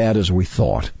wasn't as bad as we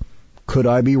thought. Could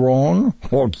I be wrong?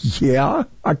 Well, yeah,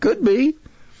 I could be.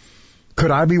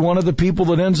 Could I be one of the people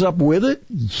that ends up with it?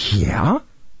 Yeah,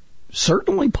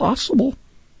 certainly possible.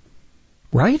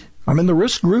 Right? I'm in the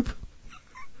risk group.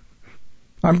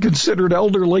 I'm considered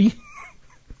elderly.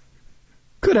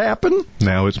 Could happen.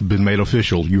 Now it's been made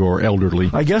official. You are elderly.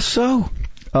 I guess so.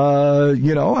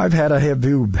 I've had a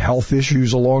few health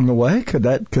issues along the way. Could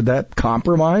that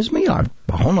compromise me? I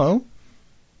don't know.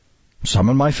 Some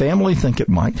in my family think it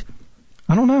might.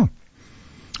 I don't know.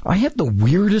 I had the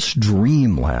weirdest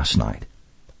dream last night.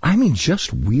 I mean,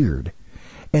 just weird.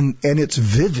 And it's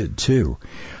vivid, too.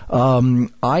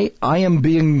 I am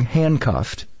being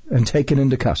handcuffed and taken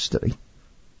into custody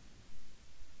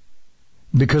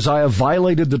because I have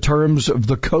violated the terms of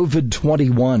the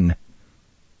COVID-21.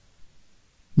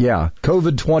 Yeah,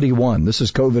 COVID-21. This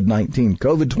is COVID-19.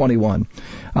 COVID-21.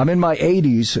 I'm in my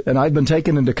 80s, and I've been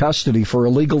taken into custody for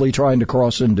illegally trying to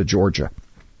cross into Georgia.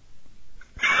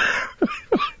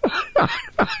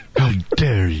 How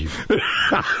dare you?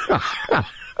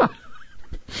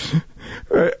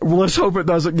 Well, let's hope it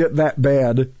doesn't get that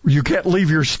bad. You can't leave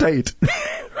your state.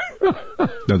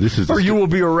 No, this is, or you will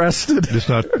be arrested. This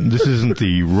isn't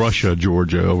the Russia,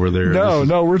 Georgia over there.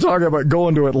 No, we're talking about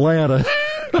going to Atlanta.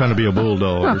 Trying to be a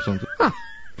bulldog or something.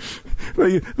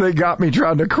 They got me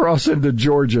trying to cross into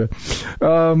Georgia.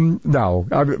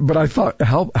 But I thought,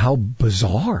 how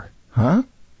bizarre, huh?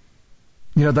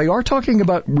 They are talking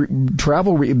about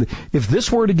travel. If this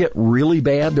were to get really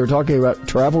bad, they're talking about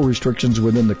travel restrictions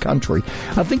within the country.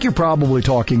 I think you're probably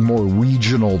talking more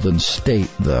regional than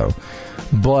state, though.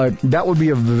 But that would be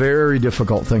a very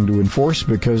difficult thing to enforce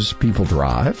because people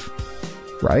drive,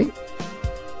 right?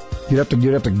 You'd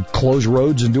have to close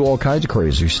roads and do all kinds of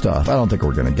crazy stuff. I don't think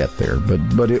we're going to get there,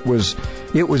 but it was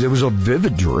a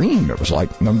vivid dream. It was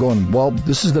like I'm going, well,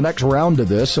 this is the next round of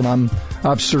this, and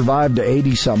I've survived to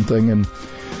 80 something, and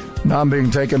now I'm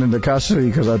being taken into custody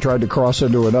because I tried to cross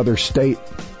into another state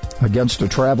against a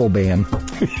travel ban.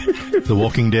 The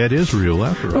Walking Dead is real,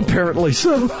 after all. Apparently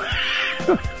so.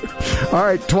 All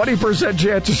right, 20%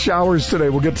 chance of showers today.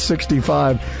 We'll get to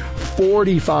 65,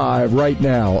 45 right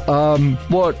now.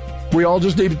 Look, we all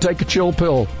just need to take a chill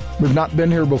pill. We've not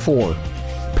been here before.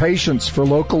 Patience for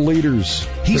local leaders.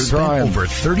 He's spent over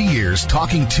 30 years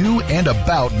talking to and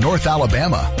about North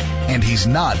Alabama, and he's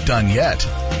not done yet.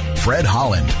 Fred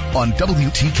Holland on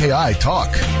WTKI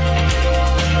Talk.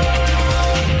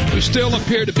 We still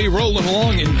appear to be rolling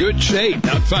along in good shape,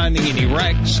 not finding any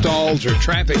wrecks, stalls, or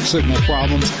traffic signal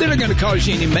problems that are going to cause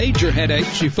you any major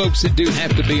headaches. You folks that do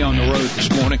have to be on the road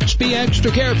this morning, just be extra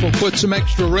careful. Put some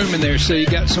extra room in there so you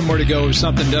got somewhere to go if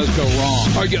something does go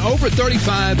wrong. Are you over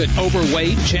 35 and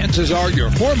overweight? Chances are your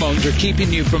hormones are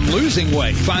keeping you from losing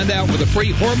weight. Find out with a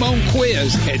free hormone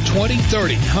quiz at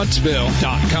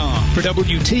 2030huntsville.com. For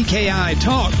WTKI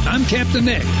Talk, I'm Captain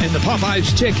Nick in the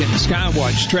Popeyes Chicken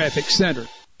Skywatch Traffic Center.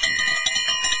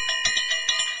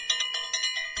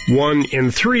 1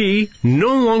 in 3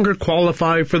 no longer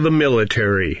qualify for the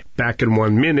military. Back in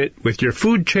 1 minute with your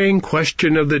food chain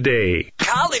question of the day.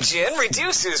 Collagen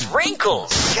reduces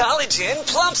wrinkles. Collagen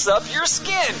plumps up your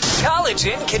skin.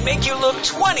 Collagen can make you look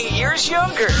 20 years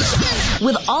younger.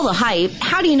 With all the hype,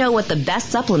 how do you know what the best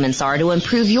supplements are to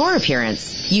improve your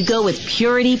appearance? You go with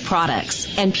Purity products.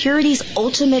 And Purity's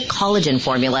Ultimate Collagen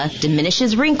Formula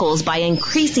diminishes wrinkles by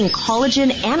increasing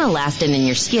collagen and elastin in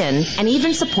your skin and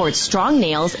even supports strong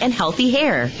nails and healthy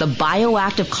hair. The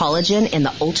bioactive collagen in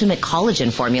the Ultimate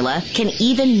Collagen Formula can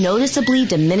even noticeably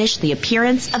diminish the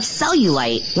appearance of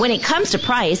cellulite. When it comes to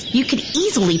price, you could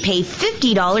easily pay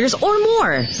 $50 or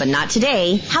more. But not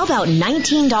today. How about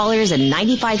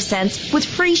 $19.95 with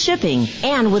free shipping?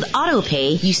 And with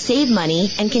AutoPay, you save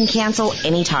money and can cancel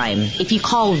anytime. If you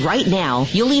call right now,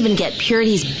 you'll even get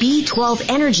Purity's B12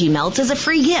 Energy Melts as a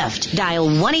free gift. Dial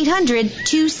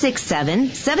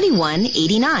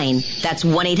 1-800-267-7189. That's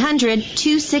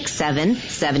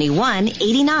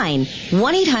 1-800-267-7189.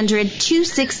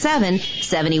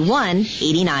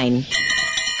 1-800-267-7189.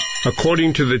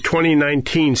 According to the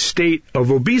 2019 State of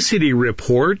Obesity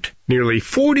Report, nearly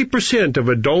 40% of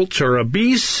adults are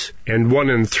obese, and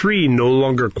 1 in 3 no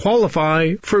longer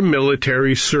qualify for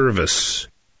military service.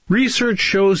 Research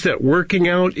shows that working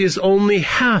out is only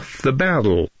half the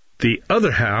battle. The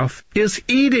other half is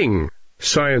eating.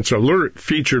 Science Alert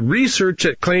featured research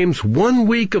that claims 1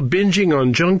 week of binging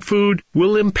on junk food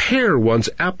will impair one's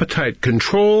appetite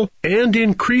control and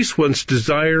increase one's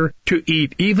desire to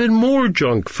eat even more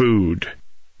junk food.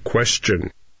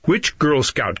 Question: which Girl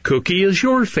Scout cookie is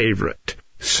your favorite?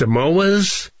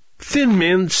 Samoa's, Thin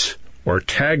Mints, or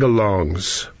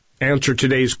Tagalongs? Answer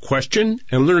today's question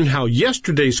and learn how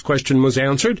yesterday's question was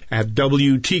answered at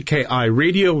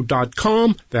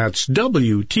WTKIRadio.com. That's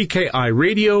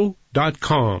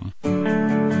WTKIRadio.com.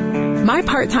 My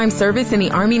part-time service in the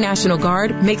Army National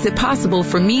Guard makes it possible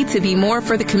for me to be more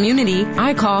for the community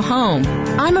I call home.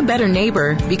 I'm a better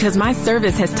neighbor because my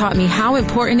service has taught me how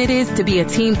important it is to be a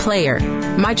team player.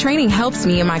 My training helps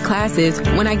me in my classes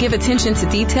when I give attention to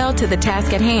detail to the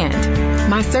task at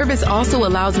hand. My service also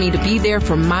allows me to be there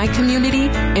for my community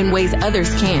in ways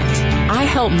others can't. I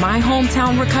help my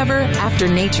hometown recover after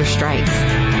nature strikes.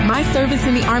 My service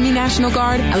in the Army National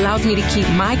Guard allows me to keep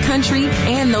my country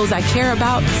and those I care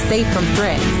about safe from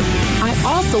threats. I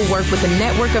also work with a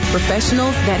network of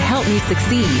professionals that help me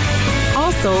succeed.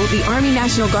 Also, the Army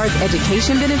National Guard's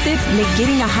education benefits make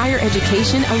getting a higher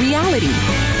education a reality.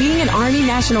 Being an Army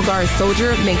National Guard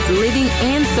soldier makes living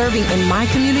and serving in my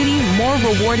community more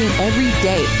rewarding every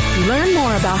day. Learn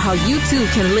more about how you too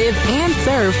can live and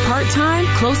serve part-time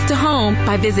close to home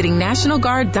by visiting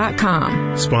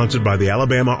NationalGuard.com. Sponsored by the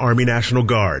Alabama Army National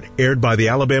Guard. Aired by the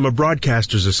Alabama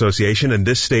Broadcasters Association and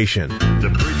this station.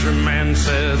 The preacher man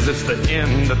says it's the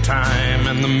end of time,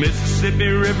 and the Mississippi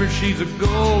River, she's a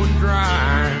going dry.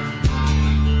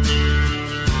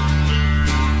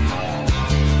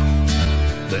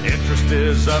 The interest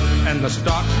is up and the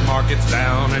stock market's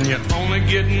down, and you're only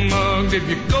getting mugged if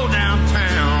you go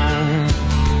downtown.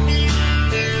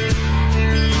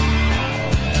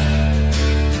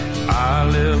 I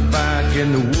live back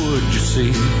in the woods, you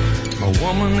see, my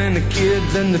woman and the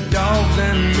kids and the dogs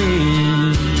and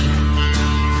me.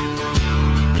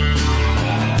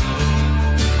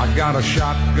 I got a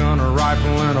shotgun, a rifle,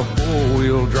 and a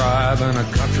four-wheel drive, and a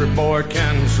country boy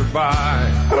can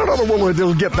survive. I don't know the woman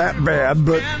that'll get that bad,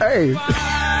 but hey.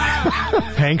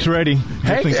 Hank's ready.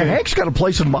 Hank's got a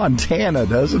place in Montana,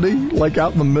 doesn't he? Like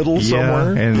out in the middle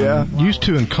somewhere? And used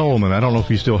to in Coleman. I don't know if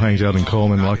he still hangs out in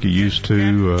Coleman like he used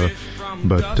to,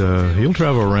 but he'll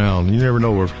travel around. You never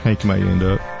know where Hank may end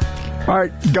up. All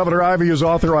right, Governor Ivey has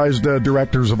authorized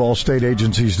directors of all state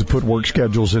agencies to put work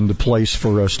schedules into place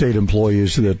for state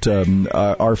employees that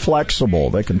are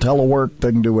flexible. They can telework,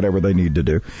 they can do whatever they need to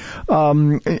do.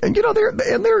 And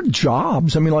their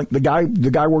jobs. I mean, like the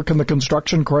guy working the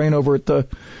construction crane over at the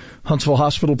Huntsville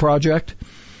Hospital project.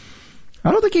 I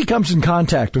don't think he comes in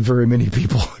contact with very many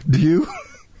people. Do you?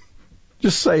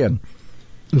 Just saying.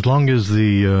 As long as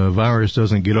the virus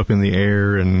doesn't get up in the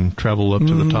air and travel up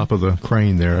to the top of the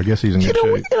crane there, I guess he's in good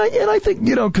shape. And I think,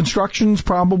 construction's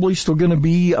probably still going to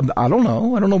be, I don't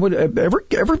know what,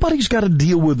 everybody's got to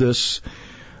deal with this,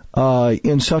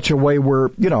 in such a way where,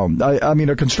 I mean,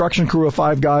 a construction crew of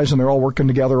 5 guys and they're all working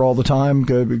together all the time.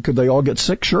 Could they all get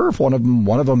sick? Sure. If one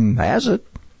of them has it,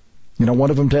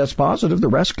 one of them tests positive, the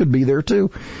rest could be there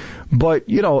too. But,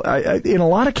 in a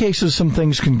lot of cases, some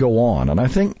things can go on. And I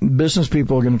think business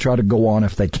people are going to try to go on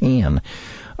if they can.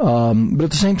 But at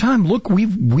the same time, look,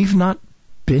 we've not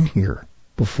been here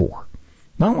before.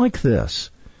 Not like this.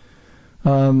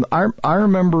 I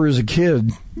remember as a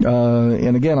kid,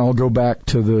 and again, I'll go back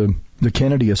to the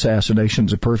Kennedy assassination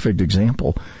as a perfect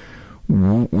example.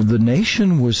 The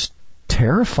nation was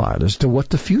terrified as to what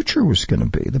the future was going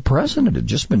to be. The president had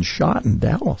just been shot in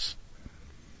Dallas.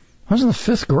 I was in the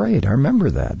 5th grade. I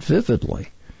remember that vividly.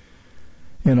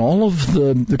 And all of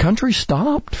the country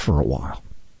stopped for a while.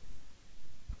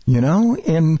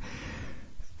 And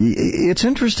it's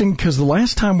interesting because the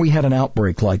last time we had an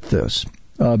outbreak like this,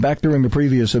 back during the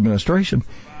previous administration,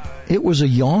 it was a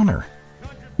yawner.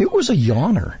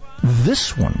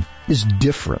 This one is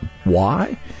different.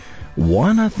 Why?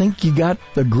 One, I think you got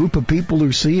a group of people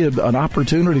who see an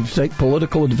opportunity to take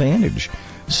political advantage.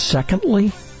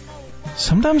 Secondly,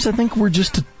 sometimes I think we're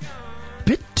just a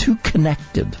bit too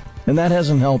connected, and that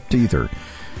hasn't helped either.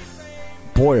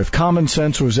 Boy, if common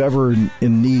sense was ever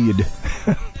in need,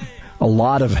 a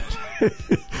lot of it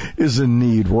is in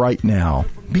need right now.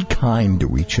 Be kind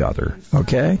to each other,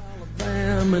 okay?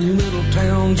 And little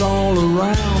towns all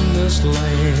around this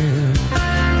land.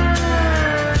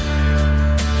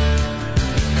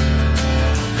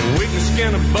 And we can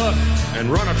skin a buck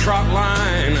and run a trot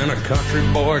line, and a country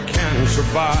boy can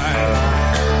survive.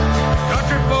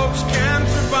 Country folks can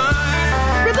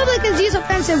survive. Republicans use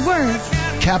offensive words.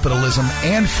 Capitalism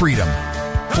and freedom.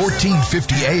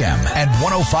 1450 AM and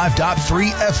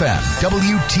 105.3 FM.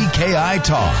 WTKI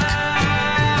Talk.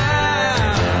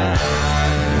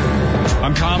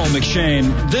 I'm Connell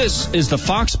McShane. This is the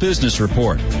Fox Business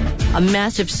Report. A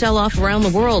massive sell-off around the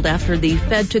world after the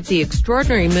Fed took the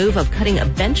extraordinary move of cutting a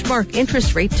benchmark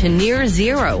interest rate to near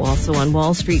zero. Also on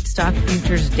Wall Street, stock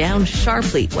futures down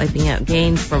sharply, wiping out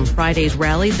gains from Friday's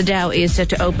rally. The Dow is set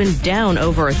to open down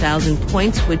over 1,000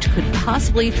 points, which could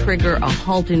possibly trigger a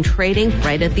halt in trading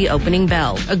right at the opening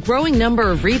bell. A growing number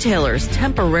of retailers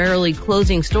temporarily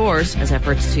closing stores as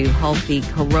efforts to halt the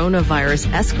coronavirus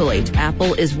escalate.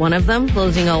 Apple is one of them,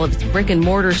 closing all of its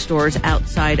brick-and-mortar stores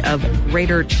outside of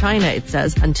Greater China, it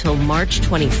says, until March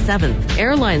 27th.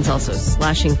 Airlines also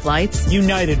slashing flights.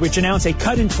 United, which announced a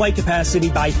cut in flight capacity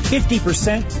by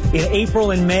 50% in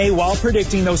April and May, while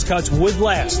predicting those cuts would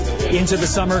last into the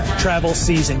summer travel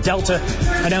season. Delta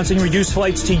announcing reduced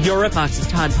flights to Europe. Fox's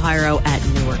Todd Pyro at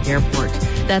Newark Airport.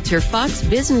 That's your Fox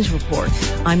Business Report.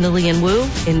 I'm Lillian Wu,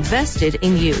 invested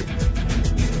in you.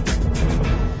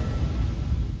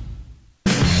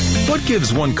 What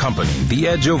gives one company the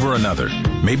edge over another?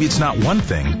 Maybe it's not one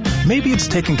thing. Maybe it's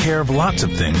taking care of lots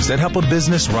of things that help a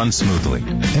business run smoothly.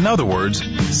 In other words,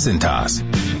 Cintas.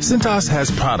 Cintas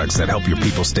has products that help your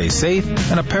people stay safe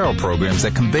and apparel programs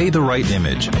that convey the right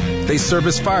image. They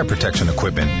service fire protection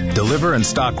equipment, deliver and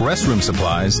stock restroom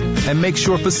supplies, and make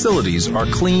sure facilities are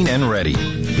clean and ready.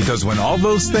 Because when all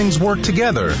those things work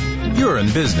together, you're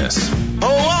in business.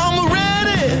 Oh, I'm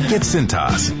ready! Get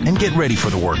Cintas and get ready for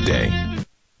the workday.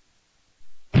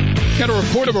 Got a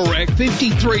report of a wreck,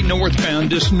 53 northbound,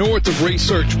 just north of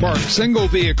Research Park. Single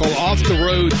vehicle off the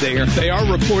road there. They are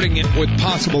reporting it with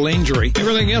possible injury.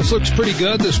 Everything else looks pretty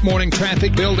good this morning.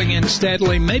 Traffic building in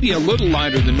steadily, maybe a little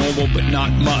lighter than normal, but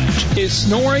not much. Is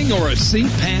snoring or a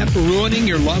CPAP ruining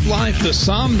your love life? The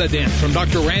Somnodent from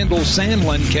Dr. Randall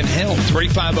Sandlin can help.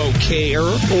 350-CARE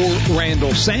or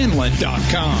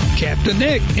randallsandlin.com. Captain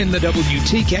Nick in the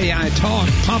WTKI Talk,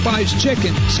 Popeye's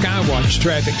Chicken, Skywatch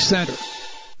Traffic Center.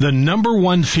 The number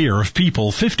one fear of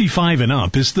people 55 and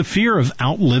up is the fear of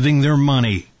outliving their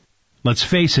money. Let's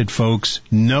face it, folks,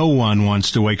 no one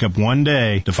wants to wake up one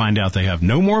day to find out they have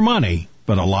no more money,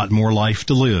 but a lot more life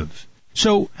to live.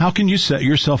 So how can you set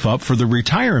yourself up for the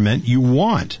retirement you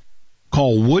want?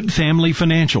 Call Wood Family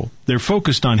Financial. They're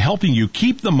focused on helping you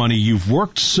keep the money you've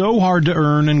worked so hard to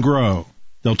earn and grow.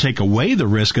 They'll take away the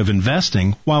risk of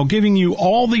investing while giving you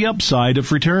all the upside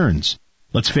of returns.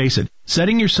 Let's face it,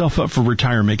 setting yourself up for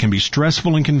retirement can be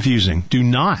stressful and confusing. Do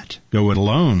not go it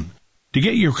alone. To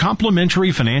get your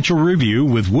complimentary financial review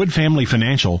with Wood Family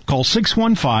Financial, call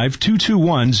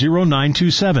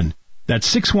 615-221-0927.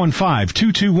 That's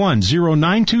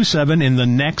 615-221-0927 in the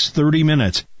next 30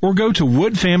 minutes. Or go to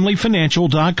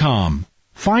woodfamilyfinancial.com.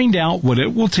 Find out what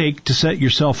it will take to set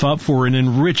yourself up for an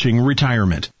enriching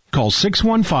retirement. Call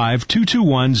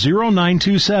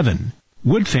 615-221-0927.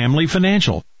 Wood Family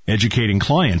Financial. Educating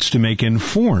clients to make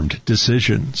informed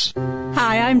decisions.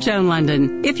 Hi, I'm Joan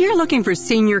London. If you're looking for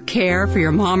senior care for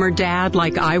your mom or dad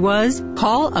like I was,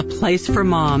 call A Place for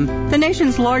Mom, the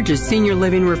nation's largest senior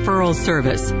living referral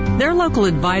service. Their local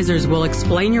advisors will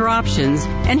explain your options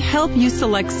and help you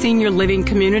select senior living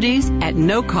communities at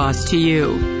no cost to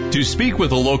you. To speak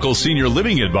with a local senior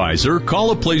living advisor,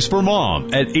 call A Place for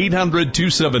Mom at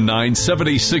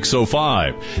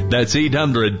 800-279-7605. That's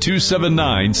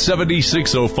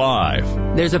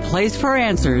 800-279-7605. There's a place for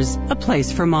answers, a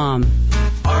place for Mom.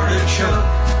 Artichoke,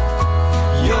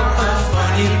 you're a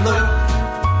funny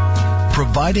look.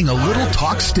 Providing a little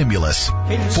talk stimulus.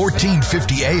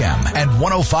 1450 AM and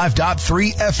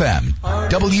 105.3 FM.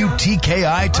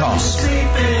 WTKI Talk.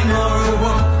 Sleeping or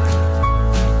awoke.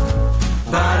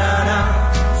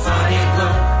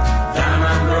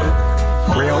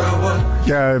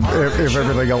 If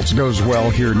everything else goes well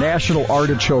here, National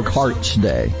Artichoke Hearts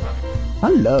Day. I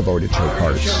love artichoke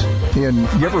hearts. And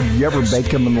you ever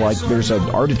bake them in, like, there's an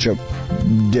artichoke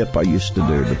dip I used to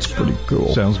do that's pretty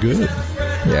cool. Sounds good.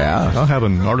 Yeah. I'll have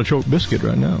an artichoke biscuit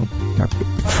right now.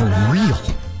 For real.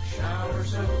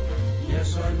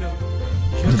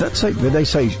 Did they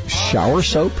say shower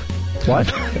soap? What?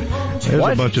 There's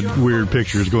a bunch of weird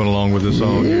pictures going along with this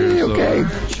song here. Okay.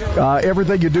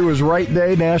 Everything You Do Is Right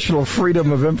Day, National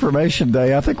Freedom of Information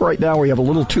Day. I think right now we have a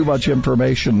little too much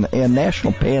information, and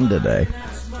National Panda Day.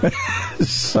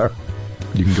 So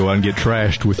you can go out and get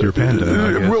trashed with your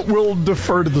panda. We'll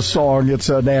defer to the song. It's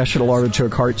National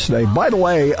Artichoke Hearts Day. By the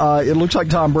way, it looks like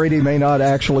Tom Brady may not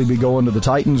actually be going to the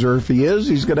Titans, or if he is,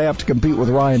 he's going to have to compete with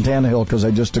Ryan Tannehill because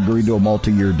they just agreed to a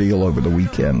multi-year deal over the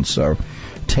weekend. So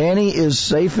Tanny is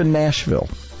safe in Nashville,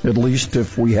 at least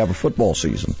if we have a football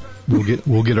season.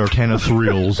 We'll get our 10 of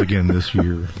thrills again this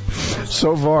year.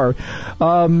 So far.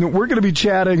 We're going to be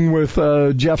chatting with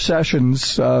Jeff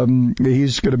Sessions.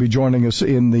 He's going to be joining us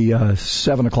in the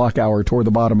 7 o'clock hour, toward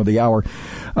the bottom of the hour.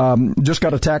 Just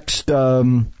got a text or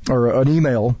an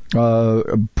email,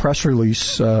 a press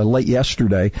release late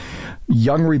yesterday.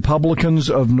 Young Republicans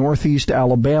of Northeast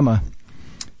Alabama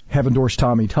have endorsed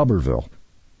Tommy Tuberville.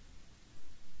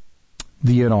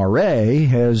 The NRA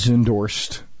has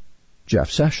endorsed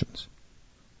Jeff Sessions.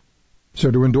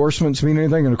 So do endorsements mean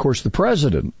anything? And, of course, the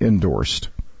president endorsed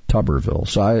Tuberville.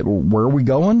 So where are we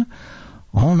going?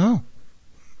 I don't know.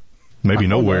 Maybe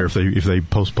nowhere if they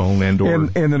postpone and or.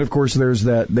 And then, of course, there's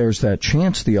that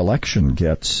chance the election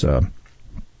gets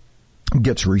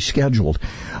rescheduled.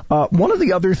 One of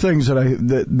the other things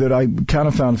that I kind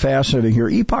of found fascinating here,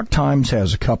 Epoch Times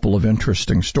has a couple of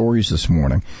interesting stories this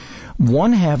morning.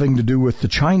 One having to do with the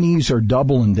Chinese are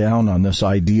doubling down on this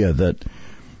idea that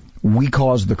we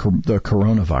caused the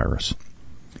coronavirus.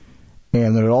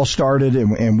 And that it all started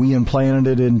and we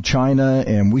implanted it in China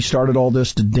and we started all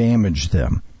this to damage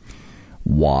them.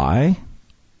 Why?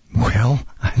 Well,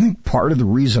 I think part of the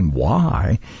reason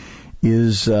why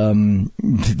is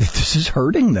this is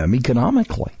hurting them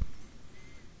economically.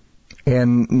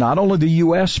 And not only the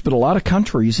U.S., but a lot of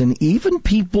countries, and even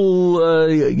people,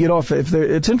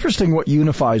 it's interesting what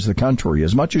unifies the country.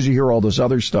 As much as you hear all this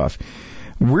other stuff,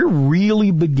 we're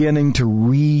really beginning to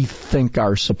rethink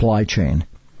our supply chain.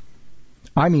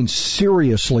 I mean,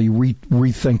 seriously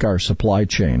rethink our supply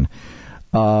chain.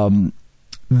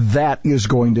 That's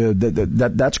going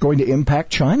to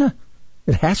impact China.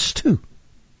 It has to.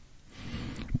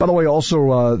 By the way,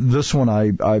 also, this one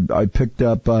I picked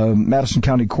up, Madison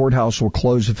County Courthouse will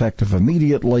close effective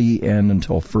immediately and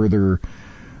until further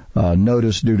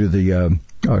notice due to the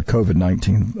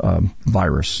COVID-19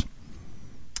 virus.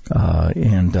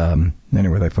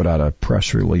 Anyway, they put out a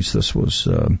press release. This was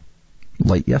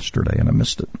late yesterday, and I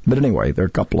missed it. But anyway, there are a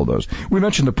couple of those. We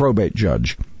mentioned the probate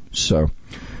judge, so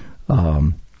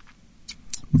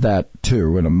that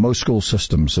too. And most school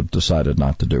systems have decided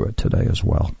not to do it today as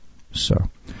well. So,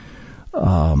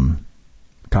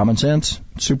 common sense,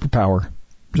 superpower.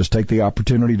 Just take the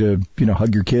opportunity to,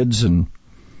 hug your kids and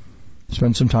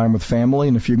spend some time with family.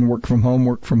 And if you can work from home,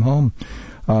 work from home.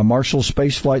 Marshall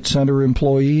Space Flight Center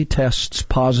employee tests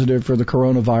positive for the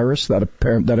coronavirus.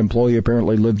 That employee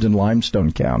apparently lived in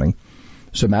Limestone County.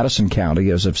 So Madison County,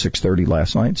 as of 6:30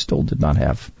 last night, still did not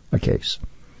have a case.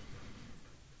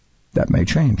 That may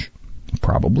change.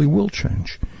 Probably will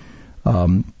change.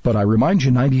 But I remind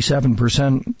you,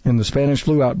 97% in the Spanish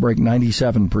flu outbreak,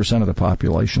 97% of the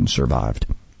population survived.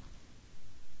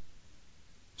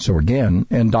 So again,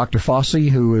 and Dr. Fauci,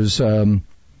 who is, I'm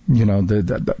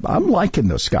liking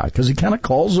this guy because he kind of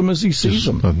calls them as he sees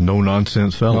them. A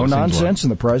no-nonsense fellow. No nonsense,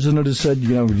 and the president has said,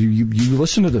 you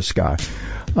listen to this guy.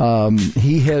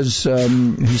 He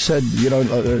said,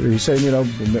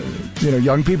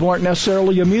 young people aren't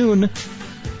necessarily immune.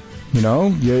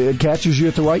 It catches you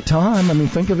at the right time. I mean,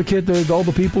 think of all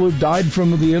the people who died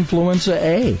from the influenza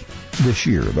A this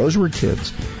year. Those were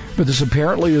kids. But this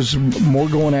apparently is more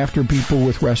going after people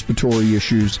with respiratory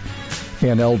issues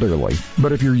and elderly.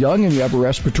 But if you're young and you have a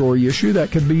respiratory issue,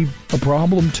 that could be a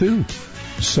problem too.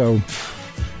 So,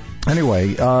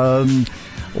 anyway, a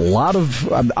lot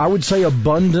of, I would say,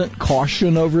 abundant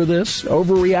caution over this.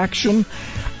 Overreaction?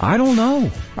 I don't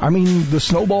know. I mean, the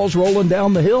snowball's rolling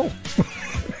down the hill.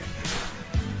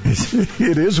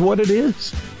 It is what it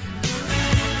is.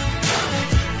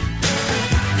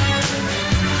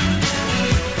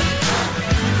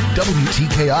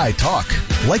 WTKI Talk.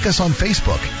 Like us on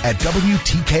Facebook at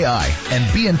WTKI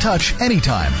and be in touch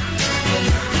anytime.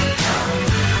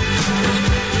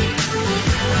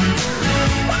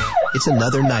 It's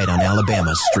another night on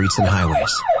Alabama's streets and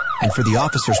highways. And for the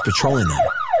officers patrolling them,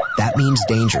 that means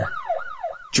danger.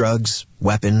 Drugs,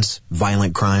 weapons,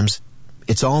 violent crimes.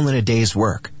 It's all in a day's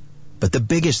work. But the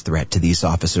biggest threat to these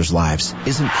officers' lives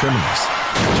isn't criminals.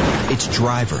 It's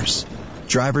drivers.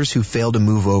 Drivers who fail to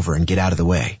move over and get out of the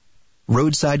way.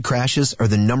 Roadside crashes are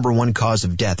the #1 cause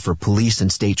of death for police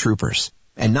and state troopers.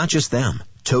 And not just them.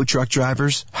 Tow truck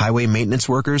drivers, highway maintenance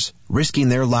workers, risking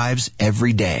their lives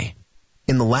every day.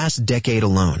 In the last decade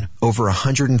alone, over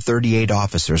 138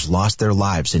 officers lost their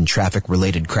lives in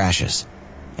traffic-related crashes.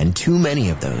 And too many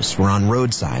of those were on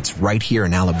roadsides right here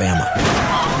in Alabama.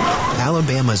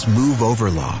 Alabama's Move Over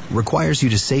law requires you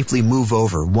to safely move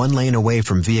over 1 lane away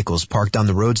from vehicles parked on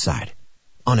the roadside.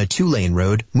 On a 2-lane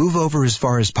road, move over as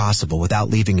far as possible without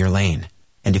leaving your lane.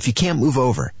 And if you can't move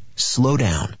over, slow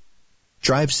down.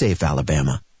 Drive safe,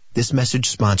 Alabama. This message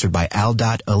sponsored by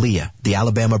Al.Aliyah, the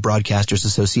Alabama Broadcasters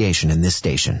Association, and this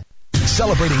station.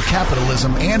 Celebrating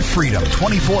capitalism and freedom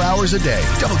 24 hours a day.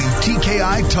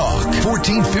 WTKI Talk,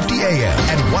 1450 AM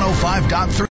and 105.3.